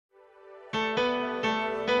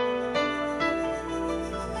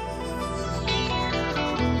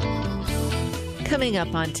Coming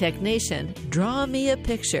up on Tech Nation, draw me a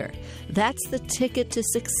picture. That's the ticket to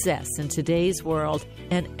success in today's world,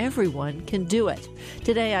 and everyone can do it.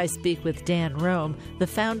 Today I speak with Dan Rome, the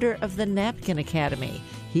founder of the Napkin Academy.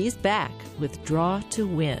 He's back with Draw to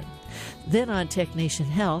Win. Then on Tech Nation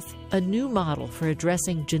Health, a new model for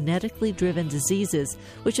addressing genetically driven diseases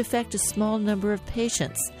which affect a small number of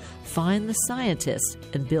patients. Find the scientists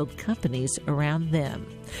and build companies around them.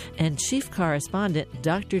 And chief correspondent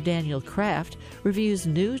Dr. Daniel Kraft reviews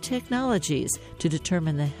new technologies to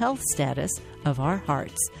determine the health status of our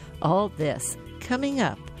hearts. All this coming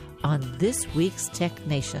up on this week's Tech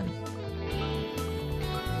Nation.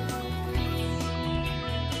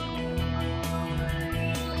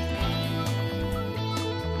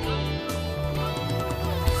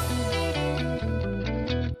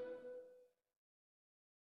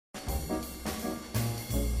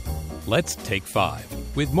 Let's Take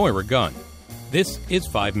 5 with Moira Gunn. This is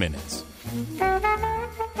 5 Minutes.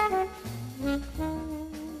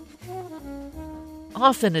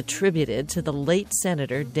 Often attributed to the late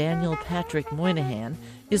Senator Daniel Patrick Moynihan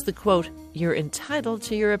is the quote, "You're entitled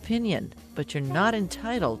to your opinion, but you're not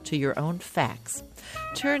entitled to your own facts."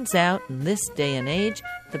 Turns out, in this day and age,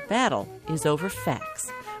 the battle is over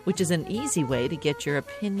facts, which is an easy way to get your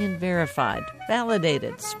opinion verified,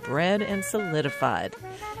 validated, spread, and solidified.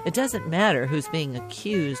 It doesn't matter who's being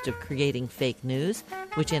accused of creating fake news,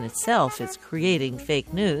 which in itself is creating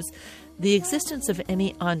fake news. The existence of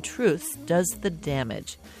any untruths does the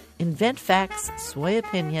damage. Invent facts, sway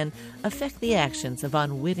opinion, affect the actions of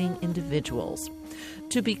unwitting individuals.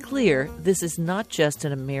 To be clear, this is not just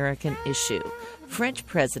an American issue. French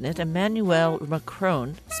President Emmanuel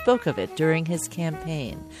Macron spoke of it during his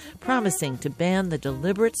campaign, promising to ban the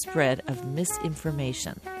deliberate spread of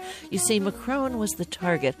misinformation. You see, Macron was the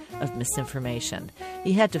target of misinformation.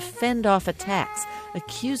 He had to fend off attacks,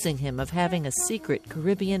 accusing him of having a secret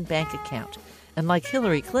Caribbean bank account. And like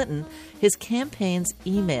Hillary Clinton, his campaign's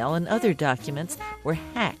email and other documents were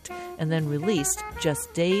hacked and then released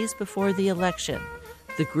just days before the election.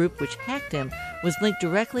 The group which hacked him was linked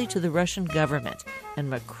directly to the Russian government, and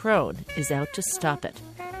Macron is out to stop it.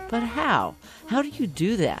 But how? How do you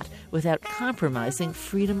do that without compromising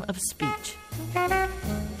freedom of speech?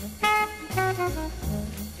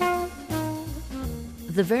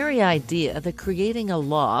 The very idea that creating a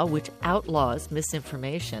law which outlaws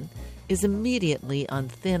misinformation is immediately on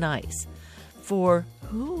thin ice. For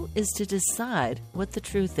who is to decide what the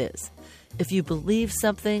truth is? If you believe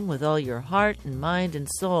something with all your heart and mind and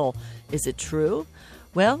soul, is it true?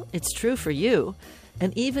 Well, it's true for you.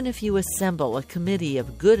 And even if you assemble a committee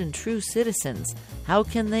of good and true citizens, how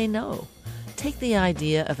can they know? Take the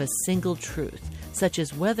idea of a single truth, such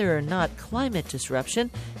as whether or not climate disruption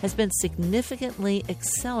has been significantly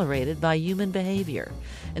accelerated by human behavior.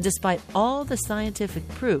 And despite all the scientific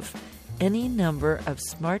proof, any number of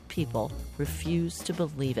smart people refuse to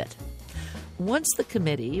believe it. Once the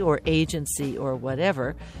committee or agency or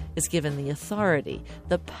whatever is given the authority,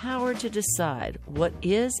 the power to decide what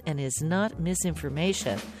is and is not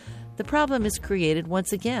misinformation, the problem is created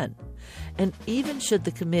once again. And even should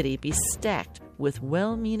the committee be stacked with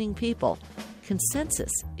well-meaning people,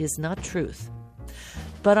 consensus is not truth.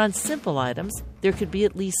 But on simple items, there could be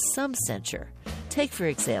at least some censure. Take, for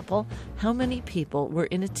example, how many people were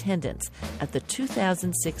in attendance at the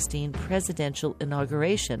 2016 presidential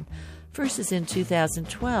inauguration versus in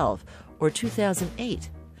 2012 or 2008,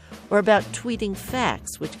 or about tweeting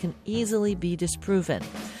facts which can easily be disproven.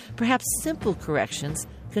 Perhaps simple corrections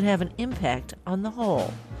could have an impact on the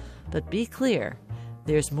whole. But be clear,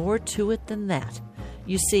 there's more to it than that.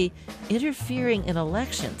 You see, interfering in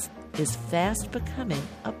elections is fast becoming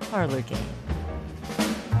a parlor game.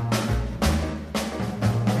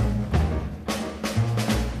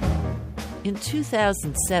 In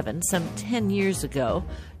 2007, some 10 years ago,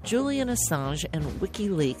 Julian Assange and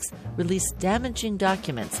WikiLeaks released damaging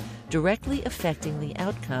documents directly affecting the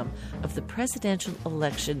outcome of the presidential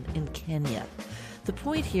election in Kenya. The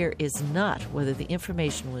point here is not whether the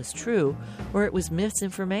information was true or it was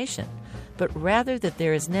misinformation, but rather that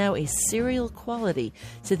there is now a serial quality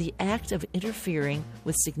to the act of interfering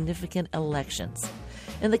with significant elections.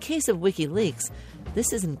 In the case of WikiLeaks,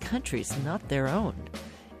 this is in countries not their own.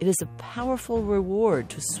 It is a powerful reward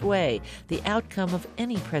to sway the outcome of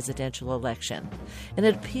any presidential election, and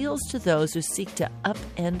it appeals to those who seek to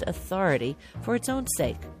upend authority for its own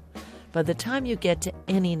sake. By the time you get to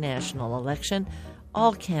any national election,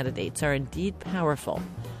 all candidates are indeed powerful.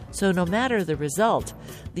 So no matter the result,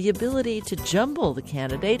 the ability to jumble the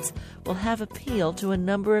candidates will have appeal to a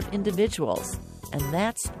number of individuals, and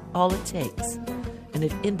that's all it takes. And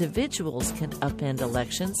if individuals can upend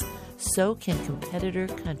elections, so can competitor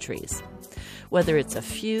countries. Whether it's a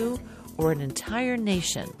few or an entire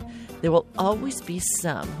nation, there will always be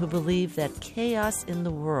some who believe that chaos in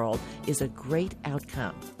the world is a great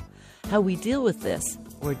outcome. How we deal with this,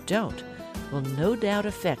 or don't, will no doubt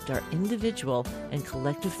affect our individual and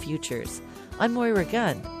collective futures. I'm Moira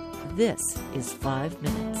Gunn. This is 5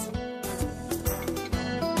 Minutes.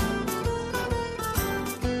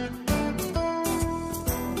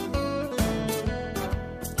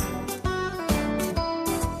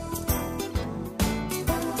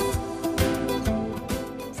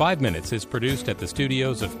 Five Minutes is produced at the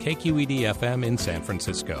studios of KQED-FM in San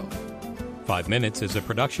Francisco. 5 Minutes is a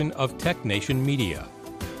production of Tech Nation Media.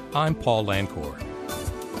 I'm Paul Lancourt.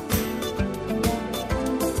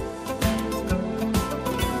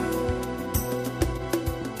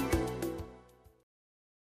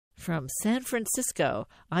 From San Francisco,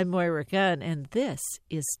 I'm Moira Gunn, and this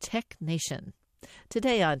is Tech Nation.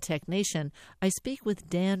 Today on Tech Nation, I speak with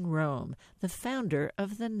Dan Roam, the founder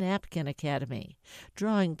of the Napkin Academy.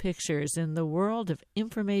 Drawing pictures in the world of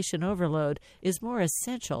information overload is more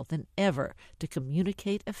essential than ever to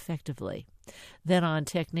communicate effectively. Then on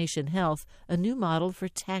Tech Nation Health, a new model for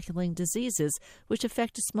tackling diseases which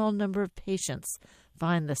affect a small number of patients.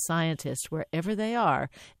 Find the scientists wherever they are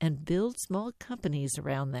and build small companies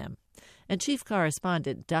around them. And Chief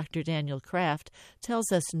Correspondent Dr. Daniel Kraft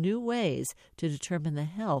tells us new ways to determine the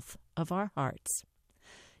health of our hearts.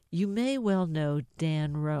 You may well know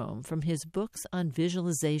Dan Roam from his books on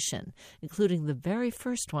visualization, including the very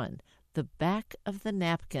first one, The Back of the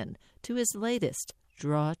Napkin, to his latest,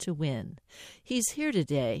 Draw to Win. He's here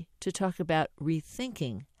today to talk about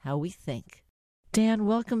rethinking how we think. Dan,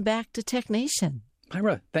 welcome back to Tech Nation.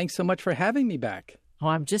 Myra, thanks so much for having me back. Oh,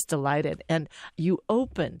 I'm just delighted. And you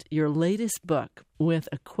opened your latest book with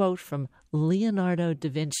a quote from Leonardo da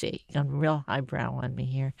Vinci. I'm real highbrow on me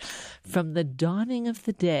here. From the dawning of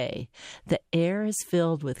the day, the air is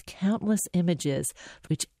filled with countless images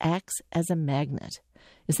which acts as a magnet.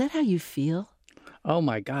 Is that how you feel? Oh,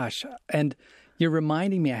 my gosh. And you're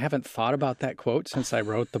reminding me I haven't thought about that quote since I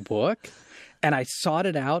wrote the book. And I sought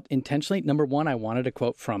it out intentionally. Number one, I wanted a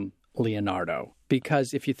quote from Leonardo,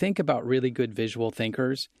 because if you think about really good visual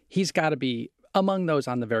thinkers, he's got to be among those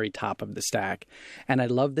on the very top of the stack. And I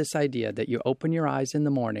love this idea that you open your eyes in the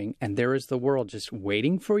morning and there is the world just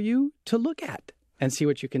waiting for you to look at and see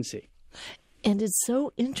what you can see. And it's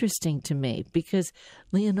so interesting to me because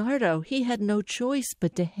Leonardo, he had no choice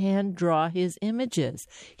but to hand draw his images.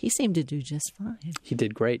 He seemed to do just fine. He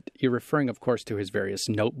did great. You're referring, of course, to his various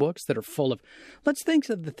notebooks that are full of, let's think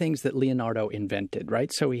of the things that Leonardo invented,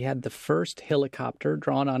 right? So he had the first helicopter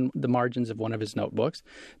drawn on the margins of one of his notebooks,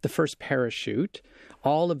 the first parachute,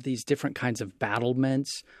 all of these different kinds of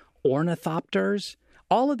battlements, ornithopters,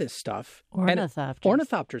 all of this stuff.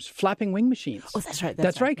 Ornithopters, flapping wing machines. Oh, that's right.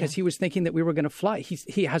 That's right, because he was thinking that we were going to fly.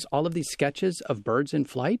 He has all of these sketches of birds in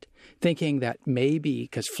flight, thinking that maybe,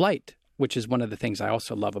 because flight, which is one of the things I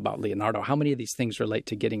also love about Leonardo, how many of these things relate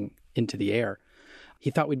to getting into the air?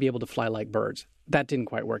 He thought we'd be able to fly like birds. That didn't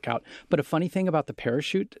quite work out. But a funny thing about the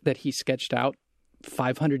parachute that he sketched out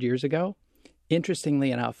 500 years ago,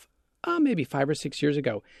 interestingly enough, maybe 5 or 6 years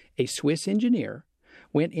ago, a Swiss engineer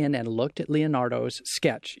went in and looked at Leonardo's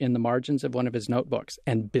sketch in the margins of one of his notebooks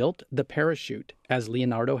and built the parachute as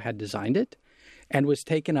Leonardo had designed it and was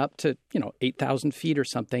taken up to, 8,000 feet or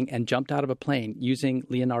something and jumped out of a plane using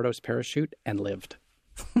Leonardo's parachute and lived.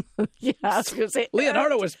 Yeah, I was going to say,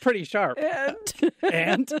 Leonardo was pretty sharp.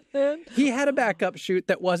 And he had a backup chute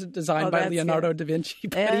that wasn't designed by Leonardo da Vinci,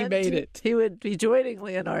 but he made it. He would be joining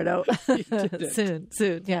Leonardo soon.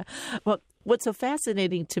 Yeah. Well, what's so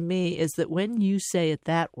fascinating to me is that when you say it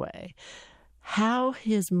that way, how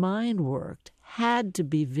his mind worked had to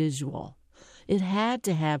be visual. It had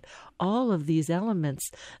to have all of these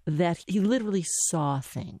elements that he literally saw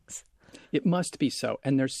things. It must be so.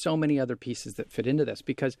 And there's so many other pieces that fit into this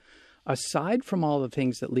because aside from all the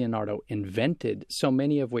things that Leonardo invented, so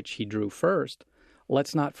many of which he drew first,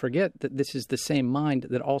 let's not forget that this is the same mind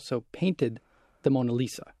that also painted the Mona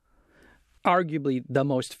Lisa. Arguably the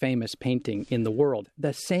most famous painting in the world.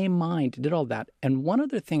 The same mind did all that. And one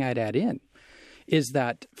other thing I'd add in is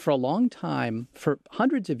that for a long time, for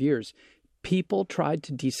hundreds of years, people tried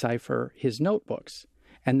to decipher his notebooks.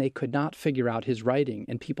 And they could not figure out his writing.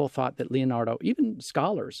 And people thought that Leonardo, even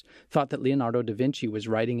scholars, thought that Leonardo da Vinci was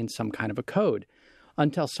writing in some kind of a code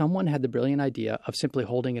until someone had the brilliant idea of simply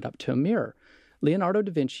holding it up to a mirror. Leonardo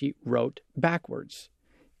da Vinci wrote backwards.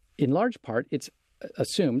 In large part, it's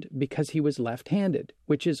assumed because he was left-handed,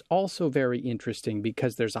 which is also very interesting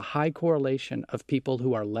because there's a high correlation of people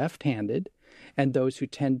who are left-handed and those who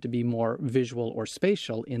tend to be more visual or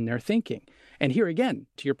spatial in their thinking. And here again,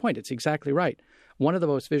 to your point, it's exactly right. One of the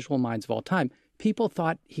most visual minds of all time, people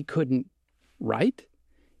thought he couldn't write.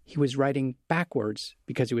 He was writing backwards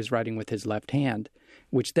because he was writing with his left hand,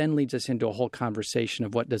 which then leads us into a whole conversation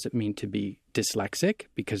of what does it mean to be dyslexic,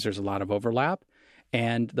 because there's a lot of overlap,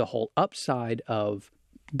 and the whole upside of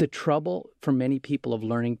the trouble for many people of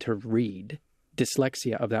learning to read,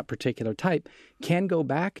 dyslexia of that particular type, can go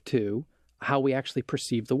back to how we actually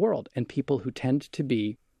perceive the world. And people who tend to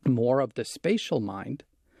be more of the spatial mind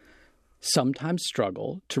sometimes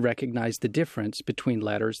struggle to recognize the difference between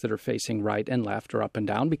letters that are facing right and left or up and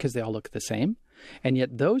down because they all look the same. And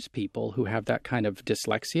yet those people who have that kind of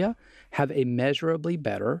dyslexia have a measurably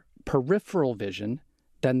better peripheral vision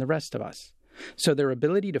than the rest of us. So their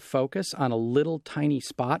ability to focus on a little tiny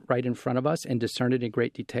spot right in front of us and discern it in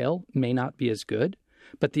great detail may not be as good,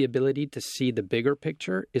 but the ability to see the bigger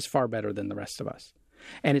picture is far better than the rest of us.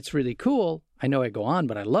 And it's really cool. I know I go on,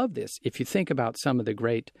 but I love this. If you think about some of the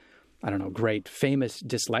great famous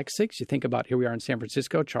dyslexics, you think about, here we are in San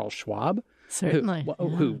Francisco, Charles Schwab,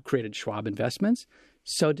 who created Schwab Investments,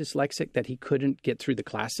 so dyslexic that he couldn't get through the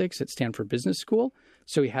classics at Stanford Business School.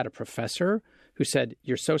 So he had a professor who said,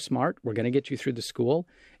 you're so smart, we're going to get you through the school.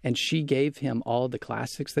 And she gave him all of the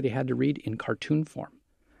classics that he had to read in cartoon form.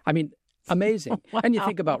 I mean, amazing. Wow. And you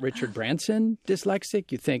think about Richard Branson,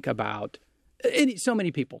 dyslexic. You think about so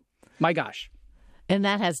many people. My gosh. And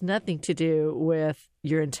that has nothing to do with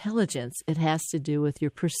your intelligence. It has to do with your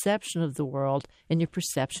perception of the world, and your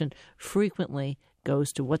perception frequently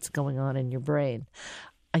goes to what's going on in your brain.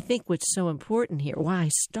 I think what's so important here, why I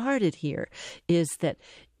started here, is that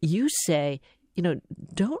you say,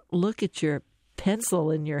 don't look at your pencil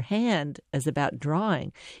in your hand as about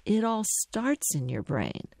drawing. It all starts in your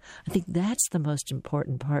brain. I think that's the most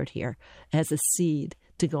important part here as a seed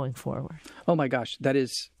to going forward. Oh my gosh, that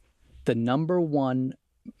is the number one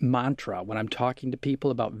mantra when I'm talking to people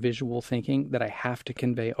about visual thinking that I have to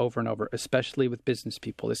convey over and over, especially with business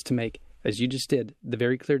people, is to make, as you just did, the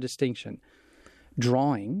very clear distinction.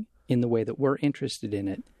 Drawing, in the way that we're interested in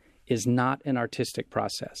it, is not an artistic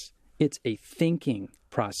process. It's a thinking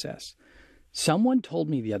process. Someone told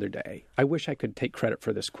me the other day, I wish I could take credit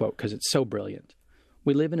for this quote because it's so brilliant.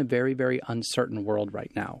 We live in a very, very uncertain world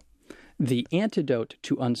right now. The antidote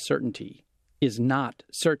to uncertainty is not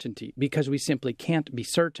certainty, because we simply can't be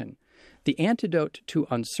certain. The antidote to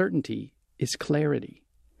uncertainty is clarity.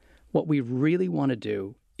 What we really want to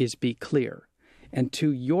do is be clear. And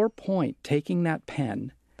to your point, taking that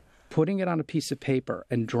pen, putting it on a piece of paper,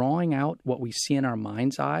 and drawing out what we see in our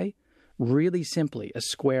mind's eye, really simply, a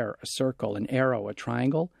square, a circle, an arrow, a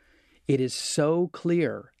triangle, it is so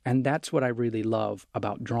clear. And that's what I really love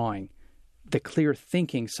about drawing, the clear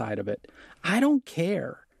thinking side of it. I don't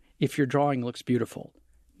care if your drawing looks beautiful.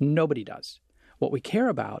 Nobody does. What we care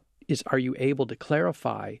about is, are you able to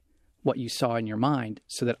clarify what you saw in your mind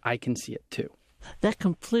so that I can see it too? That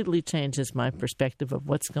completely changes my perspective of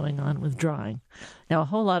what's going on with drawing. Now, a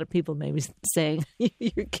whole lot of people may be saying,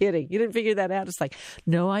 you're kidding. You didn't figure that out. It's like,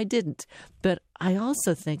 no, I didn't. But I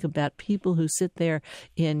also think about people who sit there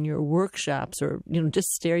in your workshops or,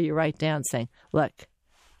 just stare you right down saying, look,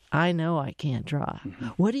 I know I can't draw. Mm-hmm.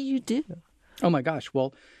 What do you do? Oh, my gosh.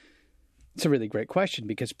 Well, it's a really great question,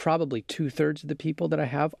 because probably 2/3 of the people that I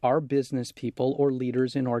have are business people or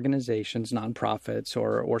leaders in organizations, nonprofits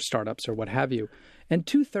or startups or what have you. And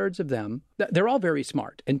 2/3 of them, they're all very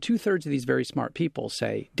smart. And 2/3 of these very smart people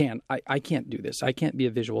say, Dan, I can't do this. I can't be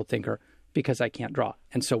a visual thinker because I can't draw.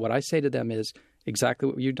 And so what I say to them is exactly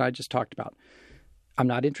what you and I just talked about. I'm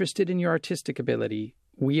not interested in your artistic ability.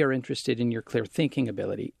 We are interested in your clear thinking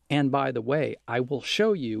ability. And by the way, I will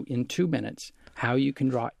show you in 2 minutes how you can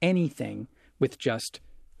draw anything with just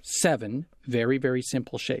 7 very, very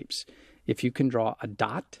simple shapes. If you can draw a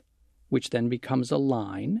dot, which then becomes a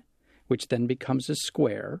line, which then becomes a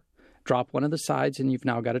square, drop one of the sides and you've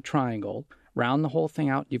now got a triangle, round the whole thing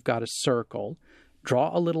out, you've got a circle,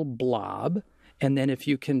 draw a little blob, and then if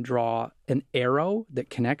you can draw an arrow that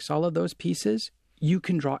connects all of those pieces, you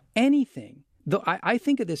can draw anything. Though I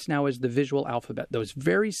think of this now as the visual alphabet, those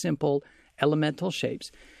very simple elemental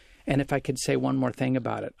shapes. And if I could say one more thing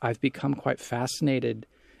about it, I've become quite fascinated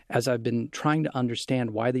as I've been trying to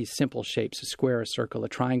understand why these simple shapes, a square, a circle, a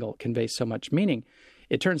triangle, convey so much meaning.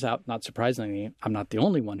 It turns out, not surprisingly, I'm not the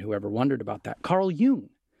only one who ever wondered about that. Carl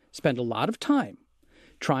Jung spent a lot of time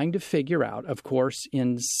trying to figure out, of course,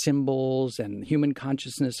 in symbols and human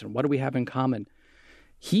consciousness and what do we have in common.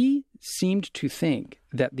 He seemed to think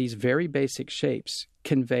that these very basic shapes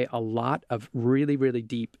convey a lot of really, really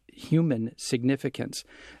deep human significance,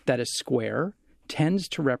 that a square tends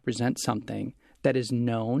to represent something that is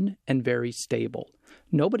known and very stable.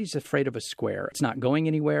 Nobody's afraid of a square. It's not going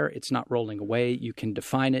anywhere. It's not rolling away. You can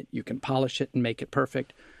define it. You can polish it and make it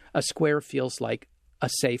perfect. A square feels like a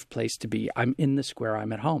safe place to be. I'm in the square.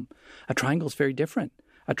 I'm at home. A triangle is very different.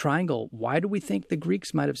 A triangle, why do we think the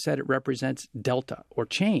Greeks might have said it represents delta or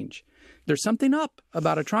change? There's something up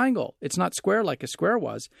about a triangle. It's not square like a square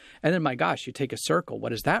was. And then, my gosh, you take a circle. What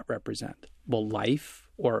does that represent? Well, life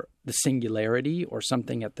or the singularity or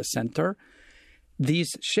something at the center.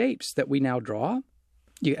 These shapes that we now draw,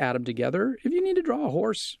 you add them together. If you need to draw a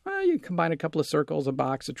horse, you combine a couple of circles, a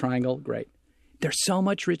box, a triangle, great. There's so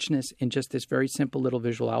much richness in just this very simple little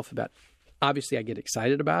visual alphabet. Obviously, I get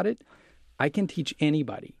excited about it. I can teach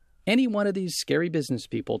anybody, any one of these scary business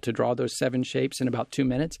people, to draw those 7 shapes in about 2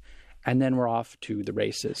 minutes, and then we're off to the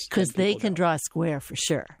races. Because they can draw a square for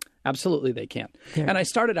sure. Absolutely, they can. And I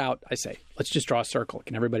started out, I say, let's just draw a circle.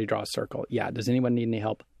 Can everybody draw a circle? Yeah. Does anyone need any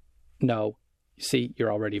help? No. See,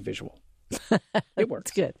 you're already visual. It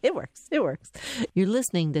works. It's good. It works. It works. You're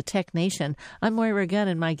listening to Tech Nation. I'm Moira Gunn,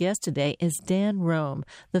 and my guest today is Dan Roam,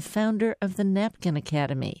 the founder of the Napkin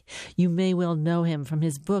Academy. You may well know him from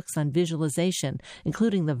his books on visualization,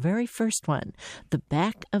 including the very first one, The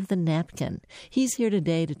Back of the Napkin. He's here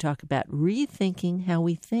today to talk about rethinking how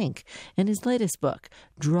we think, and his latest book,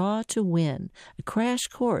 Draw to Win, a crash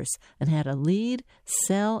course on how to lead,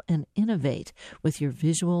 sell, and innovate with your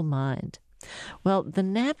visual mind. Well, the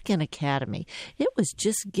Napkin Academy, it was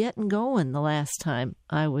just getting going the last time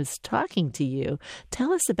I was talking to you.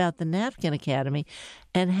 Tell us about the Napkin Academy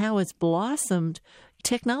and how it's blossomed.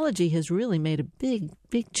 Technology has really made a big,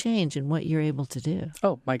 big change in what you're able to do.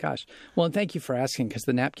 Oh, my gosh. Well, and thank you for asking, because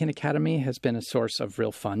the Napkin Academy has been a source of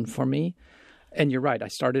real fun for me. And you're right. I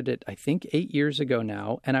started it, I think, 8 years ago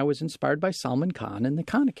now, and I was inspired by Salman Khan and the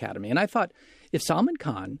Khan Academy. And I thought, if Salman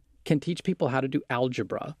Khan can teach people how to do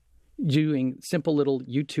algebra, doing simple little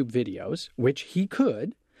YouTube videos, which he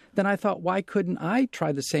could, then I thought, why couldn't I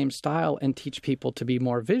try the same style and teach people to be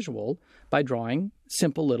more visual by drawing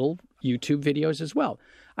simple little YouTube videos as well?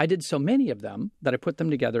 I did so many of them that I put them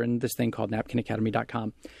together in this thing called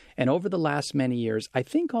napkinacademy.com. And over the last many years, I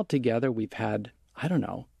think altogether we've had,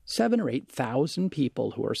 7,000 or 8,000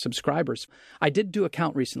 people who are subscribers. I did do a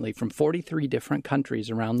count recently from 43 different countries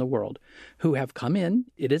around the world who have come in.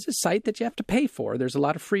 It is a site that you have to pay for. There's a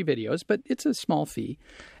lot of free videos, but it's a small fee.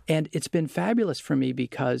 And it's been fabulous for me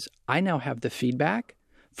because I now have the feedback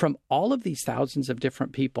from all of these thousands of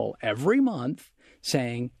different people every month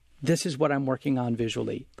saying, this is what I'm working on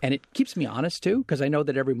visually. And it keeps me honest, too, because I know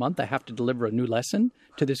that every month I have to deliver a new lesson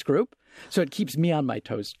to this group. So it keeps me on my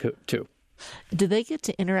toes, too. Do they get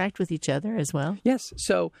to interact with each other as well? Yes.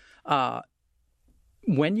 So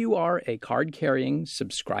when you are a card-carrying,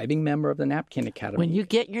 subscribing member of the Napkin Academy. When you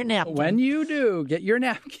get your napkin. When you do get your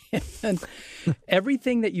napkin.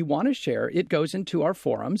 Everything that you want to share, it goes into our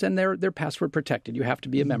forums, and they're password protected. You have to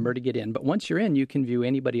be a member to get in. But once you're in, you can view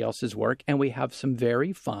anybody else's work. And we have some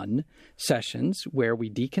very fun sessions where we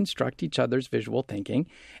deconstruct each other's visual thinking.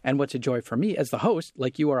 And what's a joy for me as the host,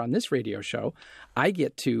 like you are on this radio show, I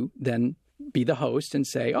get to then be the host and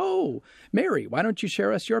say, oh, Mary, why don't you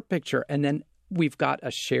share us your picture? And then we've got a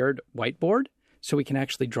shared whiteboard so we can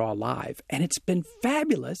actually draw live. And it's been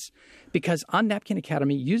fabulous because on Napkin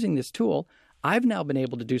Academy, using this tool, I've now been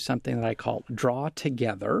able to do something that I call Draw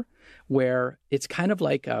Together, where it's kind of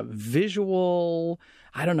like a visual,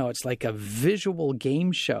 it's like a visual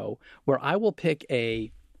game show where I will pick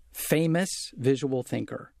a famous visual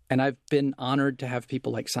thinker. And I've been honored to have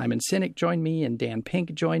people like Simon Sinek join me and Dan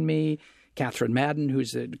Pink join me, Catherine Madden,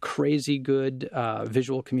 who's a crazy good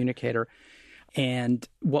visual communicator. And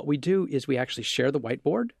what we do is we actually share the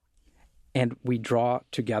whiteboard and we draw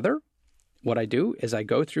together. What I do is I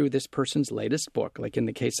go through this person's latest book, like in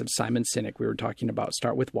the case of Simon Sinek, we were talking about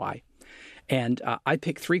Start With Why. And I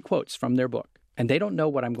pick 3 quotes from their book, and they don't know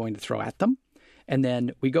what I'm going to throw at them. And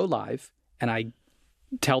then we go live, and I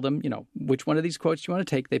tell them, which one of these quotes you want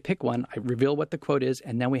to take. They pick one. I reveal what the quote is,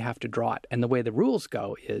 and then we have to draw it. And the way the rules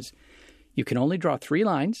go is you can only draw 3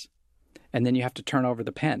 lines, and then you have to turn over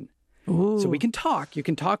the pen. Ooh. So we can talk. You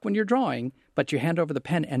can talk when you're drawing, but you hand over the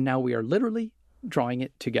pen, and now we are literally drawing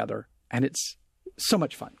it together. And it's so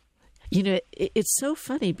much fun. It's so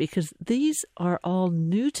funny because these are all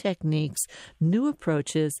new techniques, new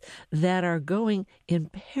approaches that are going in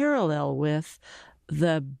parallel with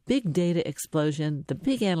the big data explosion, the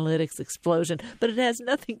big analytics explosion, but it has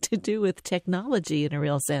nothing to do with technology in a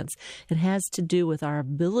real sense. It has to do with our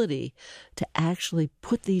ability to actually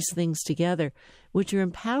put these things together, which are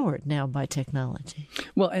empowered now by technology.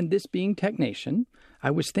 Well, and this being Tech Nation,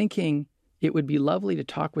 I was thinking, it would be lovely to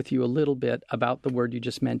talk with you a little bit about the word you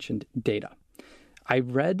just mentioned, data. I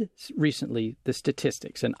read recently the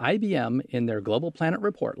statistics, and IBM in their Global Planet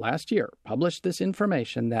Report last year published this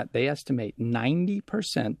information that they estimate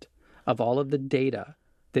 90% of all of the data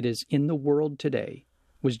that is in the world today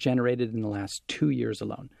was generated in the last 2 years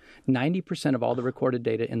alone. 90% of all the recorded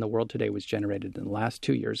data in the world today was generated in the last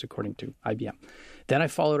 2 years, according to IBM. Then I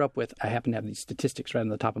followed up with, I happen to have these statistics right on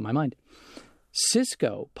the top of my mind.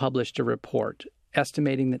 Cisco published a report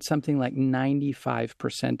estimating that something like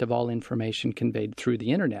 95% of all information conveyed through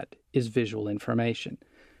the internet is visual information.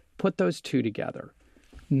 Put those two together.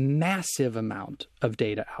 Massive amount of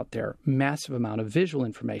data out there, massive amount of visual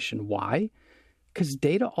information. Why? Because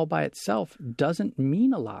data all by itself doesn't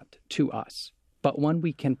mean a lot to us. But when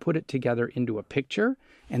we can put it together into a picture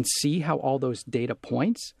and see how all those data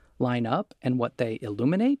points line up and what they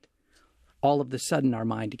illuminate, all of a sudden our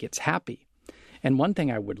mind gets happy. And one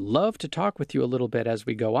thing I would love to talk with you a little bit as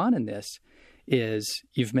we go on in this is,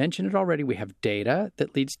 you've mentioned it already, we have data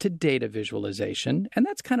that leads to data visualization, and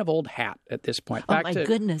that's kind of old hat at this point. Oh, my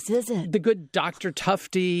goodness, is it? The good Dr.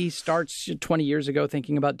 Tufte starts 20 years ago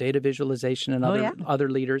thinking about data visualization and other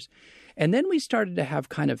leaders. And then we started to have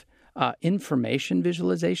kind of information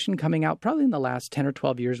visualization coming out probably in the last 10 or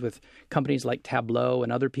 12 years with companies like Tableau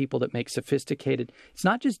and other people that make sophisticated. It's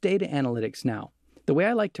not just data analytics now. The way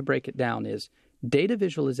I like to break it down is data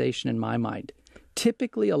visualization, in my mind,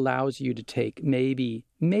 typically allows you to take maybe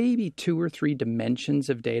 2 or 3 dimensions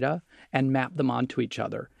of data and map them onto each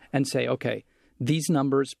other and say, okay, these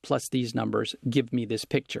numbers plus these numbers give me this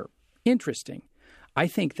picture. Interesting. I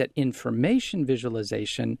think that information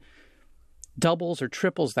visualization doubles or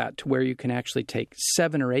triples that to where you can actually take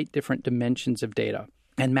 7 or 8 different dimensions of data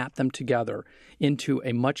and map them together into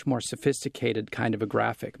a much more sophisticated kind of a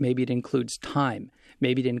graphic. Maybe it includes time.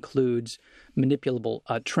 Maybe it includes manipulable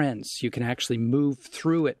trends. You can actually move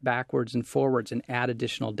through it backwards and forwards and add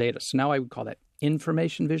additional data. So now I would call that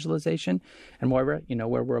information visualization. And Moira, you know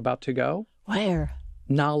where we're about to go? Where?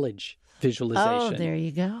 Knowledge visualization. Oh, there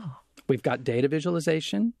you go. We've got data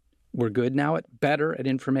visualization. We're good now better at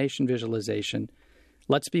information visualization.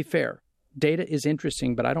 Let's be fair. Data is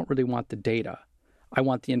interesting, but I don't really want the data. I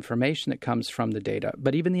want the information that comes from the data.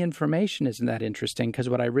 But even the information isn't that interesting, because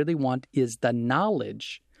what I really want is the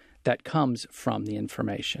knowledge that comes from the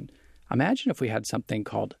information. Imagine if we had something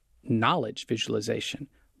called knowledge visualization.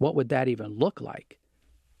 What would that even look like?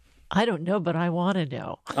 I don't know, but I want to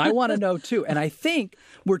know. I want to know too. And I think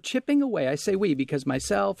we're chipping away. I say we because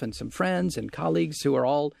myself and some friends and colleagues who are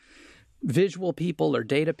all visual people or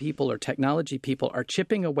data people or technology people are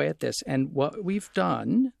chipping away at this. And what we've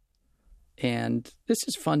done, and this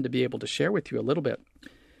is fun to be able to share with you a little bit.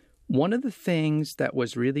 One of the things that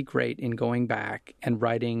was really great in going back and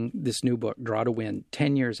writing this new book, Draw to Win,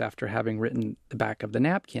 10 years after having written the back of the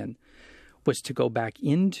napkin, was to go back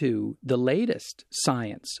into the latest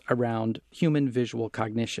science around human visual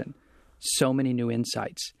cognition. So many new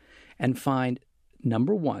insights. And find,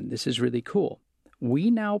 number one, this is really cool. We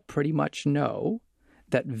now pretty much know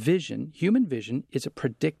that vision, human vision, is a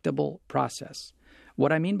predictable process.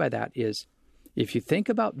 What I mean by that is, if you think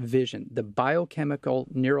about vision, the biochemical,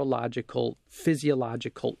 neurological,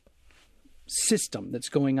 physiological system that's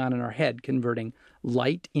going on in our head converting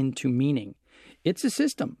light into meaning, it's a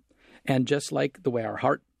system. And just like the way our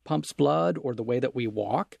heart pumps blood or the way that we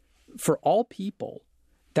walk, for all people,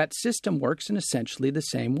 that system works in essentially the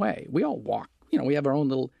same way. We all walk. You know, we have our own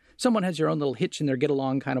little, someone has their own little hitch in their get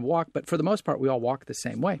along kind of walk, but for the most part, we all walk the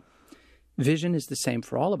same way. Vision is the same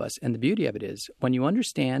for all of us. And the beauty of it is, when you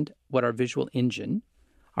understand what our visual engine,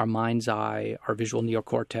 our mind's eye, our visual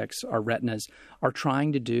neocortex, our retinas are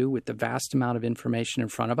trying to do with the vast amount of information in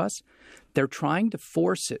front of us, they're trying to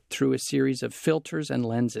force it through a series of filters and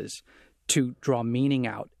lenses to draw meaning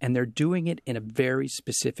out. And they're doing it in a very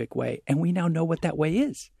specific way. And we now know what that way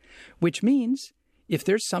is, which means if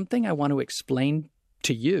there's something I want to explain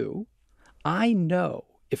to you, I know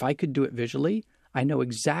if I could do it visually, I know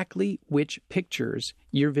exactly which pictures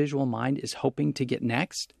your visual mind is hoping to get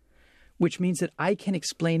next, which means that I can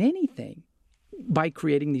explain anything by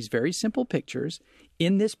creating these very simple pictures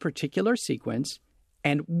in this particular sequence,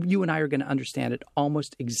 and you and I are going to understand it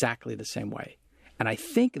almost exactly the same way. And I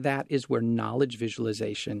think that is where knowledge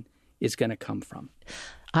visualization is going to come from.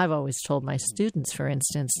 I've always told my students, for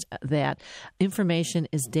instance, that information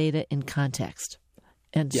is data in context.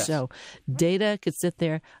 And Yes. so data could sit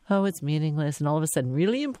there, oh, it's meaningless, and all of a sudden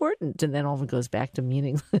really important, and then all of it goes back to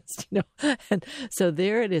meaningless, you know. And so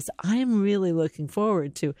there it is. I'm really looking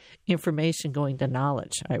forward to information going to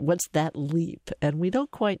knowledge. All right, what's that leap? And we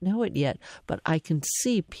don't quite know it yet, but I can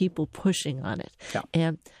see people pushing on it. Yeah.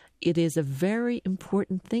 And it is a very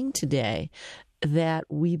important thing today that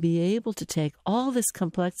we be able to take all this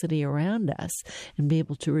complexity around us and be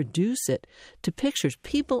able to reduce it to pictures.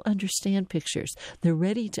 People understand pictures. They're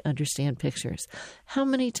ready to understand pictures. How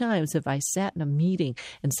many times have I sat in a meeting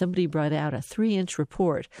and somebody brought out a 3-inch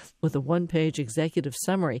report with a 1-page executive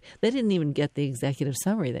summary? They didn't even get the executive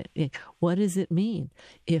summary. What does it mean?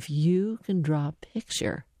 If you can draw a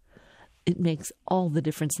picture, it makes all the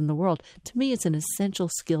difference in the world. To me, it's an essential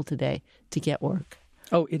skill today to get work.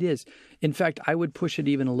 Oh, it is. In fact, I would push it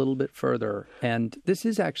even a little bit further. And this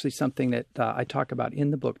is actually something that I talk about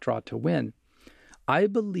in the book, Draw to Win. I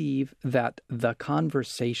believe that the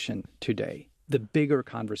conversation today, the bigger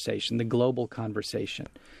conversation, the global conversation,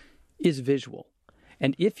 is visual.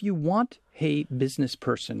 And if you want a business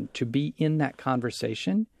person to be in that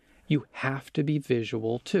conversation, you have to be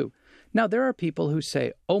visual too. Now, there are people who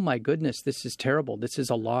say, oh my goodness, this is terrible. This is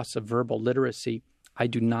a loss of verbal literacy. I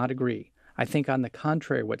do not agree. I think on the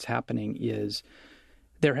contrary, what's happening is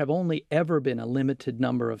there have only ever been a limited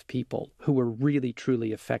number of people who were really,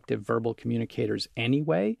 truly effective verbal communicators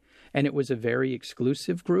anyway. And it was a very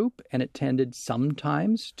exclusive group, and it tended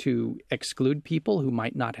sometimes to exclude people who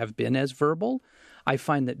might not have been as verbal. I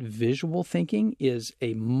find that visual thinking is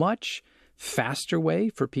a much faster way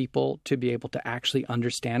for people to be able to actually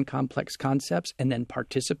understand complex concepts and then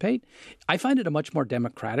participate. I find it a much more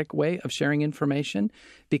democratic way of sharing information,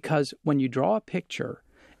 because when you draw a picture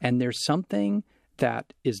and there's something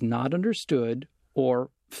that is not understood or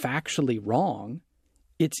factually wrong,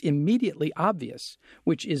 it's immediately obvious,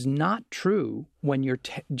 which is not true when you're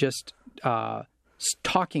just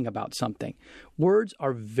talking about something. Words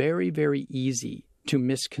are very, very easy to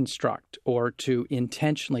misconstruct or to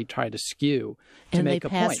intentionally try to skew to make a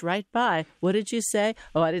point. And they pass right by. What did you say?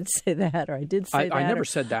 Oh, I didn't say that, or I did say that. I never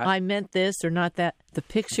said that. I meant this or not that. The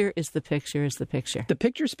picture is the picture is the picture. The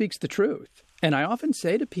picture speaks the truth. And I often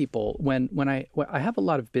say to people when I have a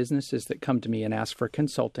lot of businesses that come to me and ask for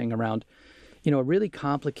consulting around, a really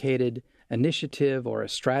complicated initiative or a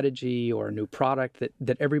strategy or a new product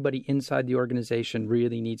that everybody inside the organization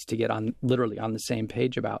really needs to get literally on the same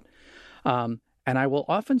page about. And I will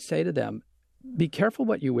often say to them, be careful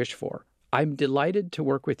what you wish for. I'm delighted to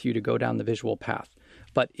work with you to go down the visual path.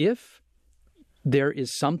 But if there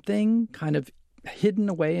is something kind of hidden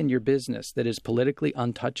away in your business that is politically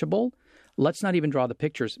untouchable, let's not even draw the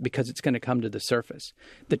pictures, because it's going to come to the surface.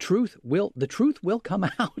 The truth will come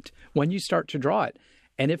out when you start to draw it.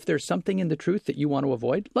 And if there's something in the truth that you want to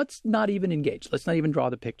avoid, let's not even engage. Let's not even draw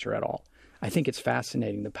the picture at all. I think it's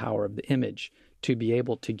fascinating, the power of the image to be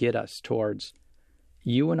able to get us towards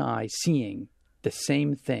you and I seeing the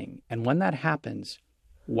same thing. And when that happens,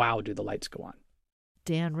 wow, do the lights go on.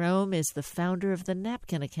 Dan Roam is the founder of the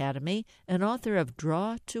Napkin Academy and author of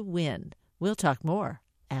Draw to Win. We'll talk more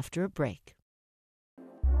after a break.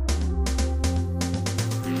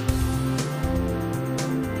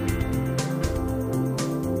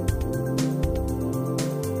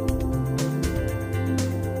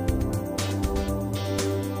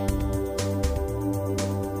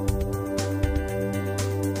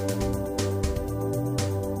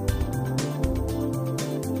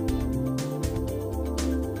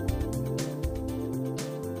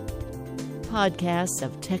 Podcasts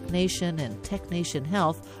of TechNation and TechNation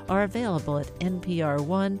Health are available at NPR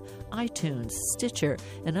One, iTunes, Stitcher,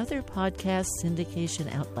 and other podcast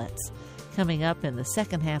syndication outlets. Coming up in the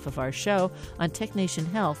second half of our show on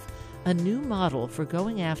TechNation Health, a new model for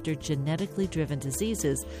going after genetically driven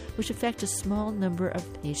diseases which affect a small number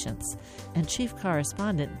of patients. And Chief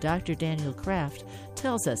Correspondent Dr. Daniel Kraft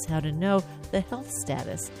tells us how to know the health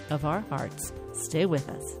status of our hearts. Stay with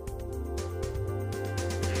us.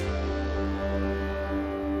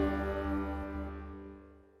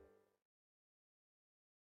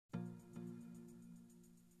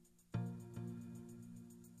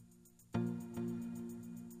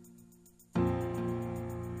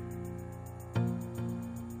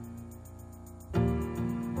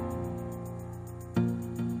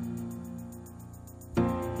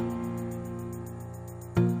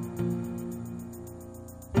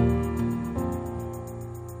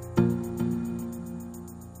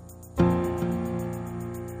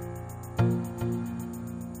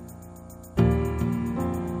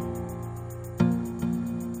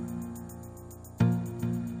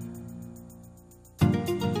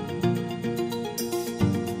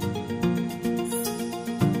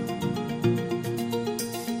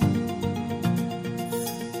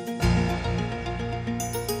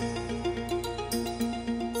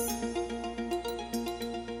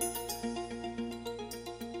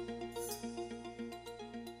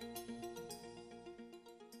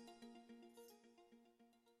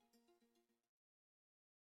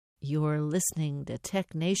 You're listening to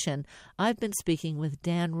Tech Nation. I've been speaking with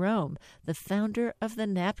Dan Roam, the founder of the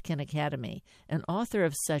Napkin Academy and author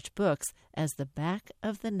of such books as The Back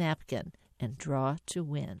of the Napkin and Draw to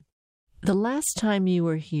Win. The last time you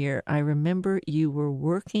were here, I remember you were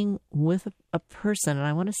working with a person, and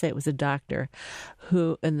I want to say it was a doctor,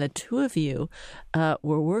 who, and the two of you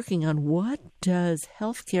were working on what does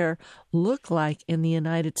healthcare look like in the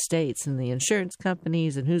United States, and the insurance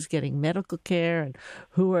companies, and who's getting medical care, and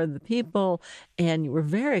who are the people. And you were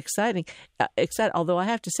very excited. Although I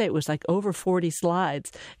have to say it was like over 40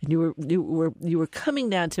 slides, and you were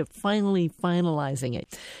coming down to finally finalizing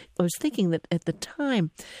it. I was thinking that at the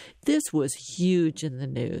time, this was huge in the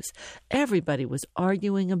news. Everybody was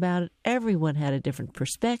arguing about it. Everyone had a different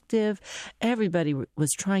perspective. Everybody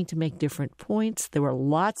was trying to make different points. There were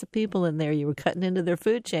lots of people in there. You were cutting into their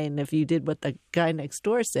food chain if you did what the guy next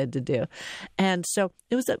door said to do. And so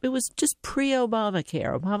it was just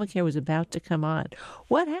pre-Obamacare. Obamacare was about to come on.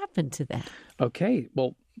 What happened to that? Okay.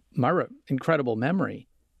 Well, Myra, incredible memory.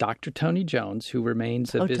 Dr. Tony Jones, who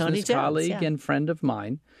remains a business colleague and friend of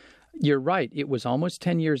mine. You're right. It was almost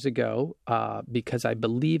 10 years ago because I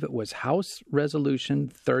believe it was House Resolution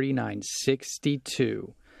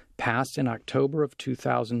 3962, passed in October of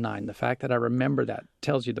 2009. The fact that I remember that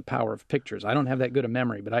tells you the power of pictures. I don't have that good a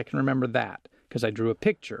memory, but I can remember that because I drew a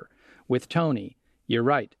picture with Tony. You're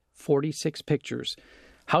right. 46 pictures.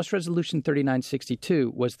 House Resolution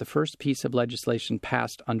 3962 was the first piece of legislation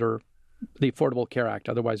passed under the Affordable Care Act,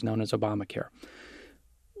 otherwise known as Obamacare.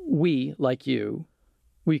 We, like you,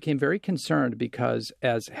 we became very concerned because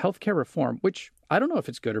as healthcare reform, which I don't know if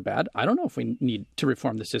it's good or bad. I don't know if we need to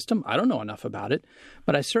reform the system. I don't know enough about it.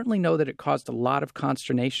 But I certainly know that it caused a lot of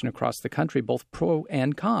consternation across the country, both pro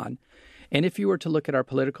and con. And if you were to look at our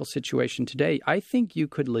political situation today, I think you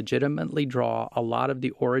could legitimately draw a lot of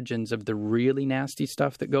the origins of the really nasty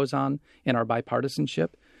stuff that goes on in our bipartisanship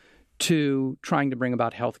to trying to bring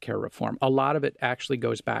about healthcare reform. A lot of it actually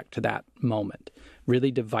goes back to that moment,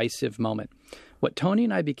 really divisive moment. What Tony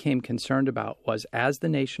and I became concerned about was as the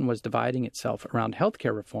nation was dividing itself around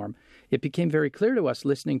healthcare reform, it became very clear to us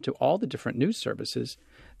listening to all the different news services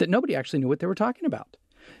that nobody actually knew what they were talking about.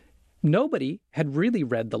 Nobody had really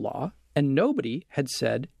read the law, and nobody had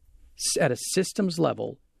said at a systems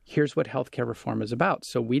level, here's what healthcare reform is about.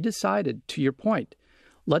 So we decided, to your point,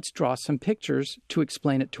 let's draw some pictures to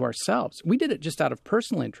explain it to ourselves. We did it just out of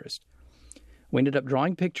personal interest. We ended up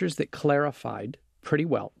drawing pictures that clarified pretty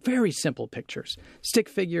well. Very simple pictures. Stick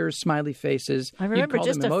figures, smiley faces. I remember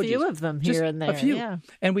just a few of them here and there. A few. Yeah.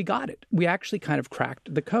 And we got it. We actually kind of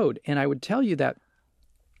cracked the code. And I would tell you that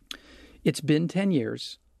it's been 10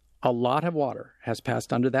 years. A lot of water has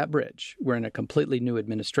passed under that bridge. We're in a completely new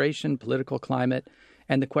administration, political climate,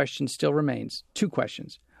 and the question still remains. Two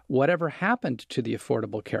questions. Whatever happened to the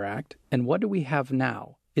Affordable Care Act, and what do we have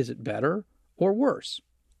now? Is it better or worse?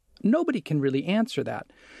 Nobody can really answer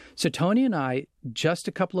that. So Tony and I, just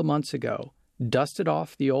a couple of months ago, dusted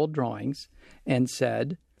off the old drawings and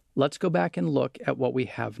said, let's go back and look at what we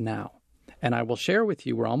have now. And I will share with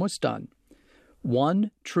you, we're almost done.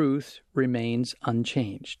 One truth remains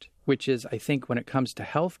unchanged, which is, I think, when it comes to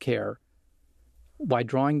healthcare, why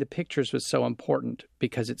drawing the pictures was so important,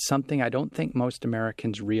 because it's something I don't think most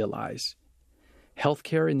Americans realize.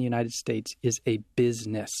 Healthcare in the United States is a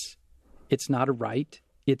business. It's not a right.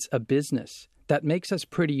 It's a business. That makes us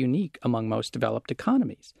pretty unique among most developed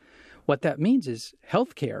economies. What that means is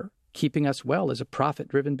healthcare, keeping us well, is a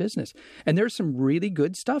profit-driven business. And there's some really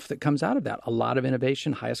good stuff that comes out of that. A lot of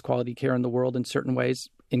innovation, highest quality care in the world in certain ways,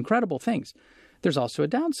 incredible things. There's also a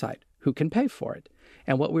downside. Who can pay for it?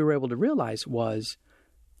 And what we were able to realize was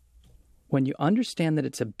when you understand that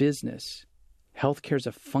it's a business, healthcare is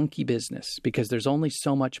a funky business because there's only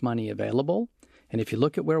so much money available. And if you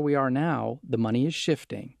look at where we are now, the money is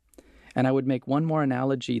shifting. And I would make one more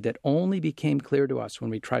analogy that only became clear to us when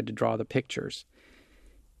we tried to draw the pictures.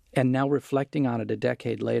 And now reflecting on it a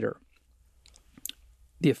decade later,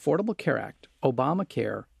 the Affordable Care Act,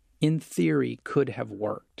 Obamacare, in theory, could have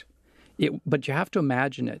worked. But you have to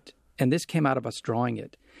imagine it, and this came out of us drawing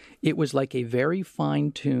it. It was like a very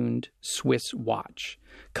fine-tuned Swiss watch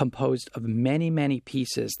composed of many, many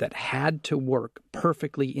pieces that had to work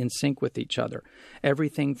perfectly in sync with each other.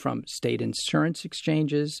 Everything from state insurance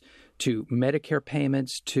exchanges to Medicare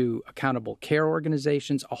payments to accountable care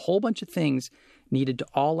organizations, a whole bunch of things needed to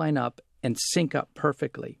all line up and sync up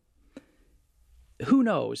perfectly. Who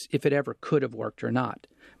knows if it ever could have worked or not?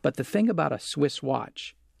 But the thing about a Swiss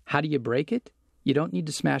watch, how do you break it? You don't need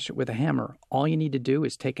to smash it with a hammer. All you need to do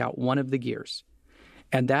is take out one of the gears.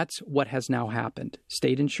 And that's what has now happened.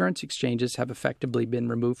 State insurance exchanges have effectively been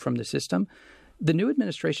removed from the system. The new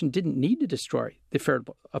administration didn't need to destroy the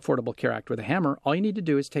Affordable Care Act with a hammer. All you need to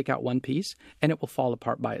do is take out one piece, and it will fall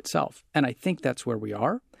apart by itself. And I think that's where we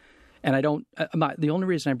are. And the only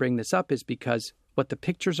reason I bring this up is because what the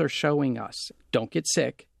pictures are showing us, don't get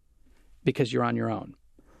sick because you're on your own.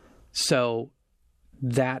 So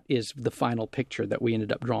that is the final picture that we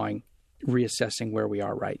ended up drawing, reassessing where we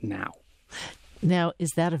are right now. Now, is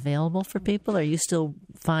that available for people? Are you still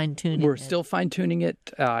fine-tuning it? We're still fine-tuning it.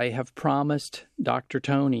 I have promised Dr.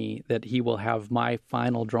 Tony that he will have my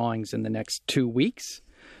final drawings in the next 2 weeks.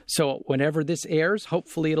 So whenever this airs,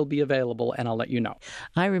 hopefully it'll be available, and I'll let you know.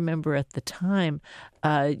 I remember at the time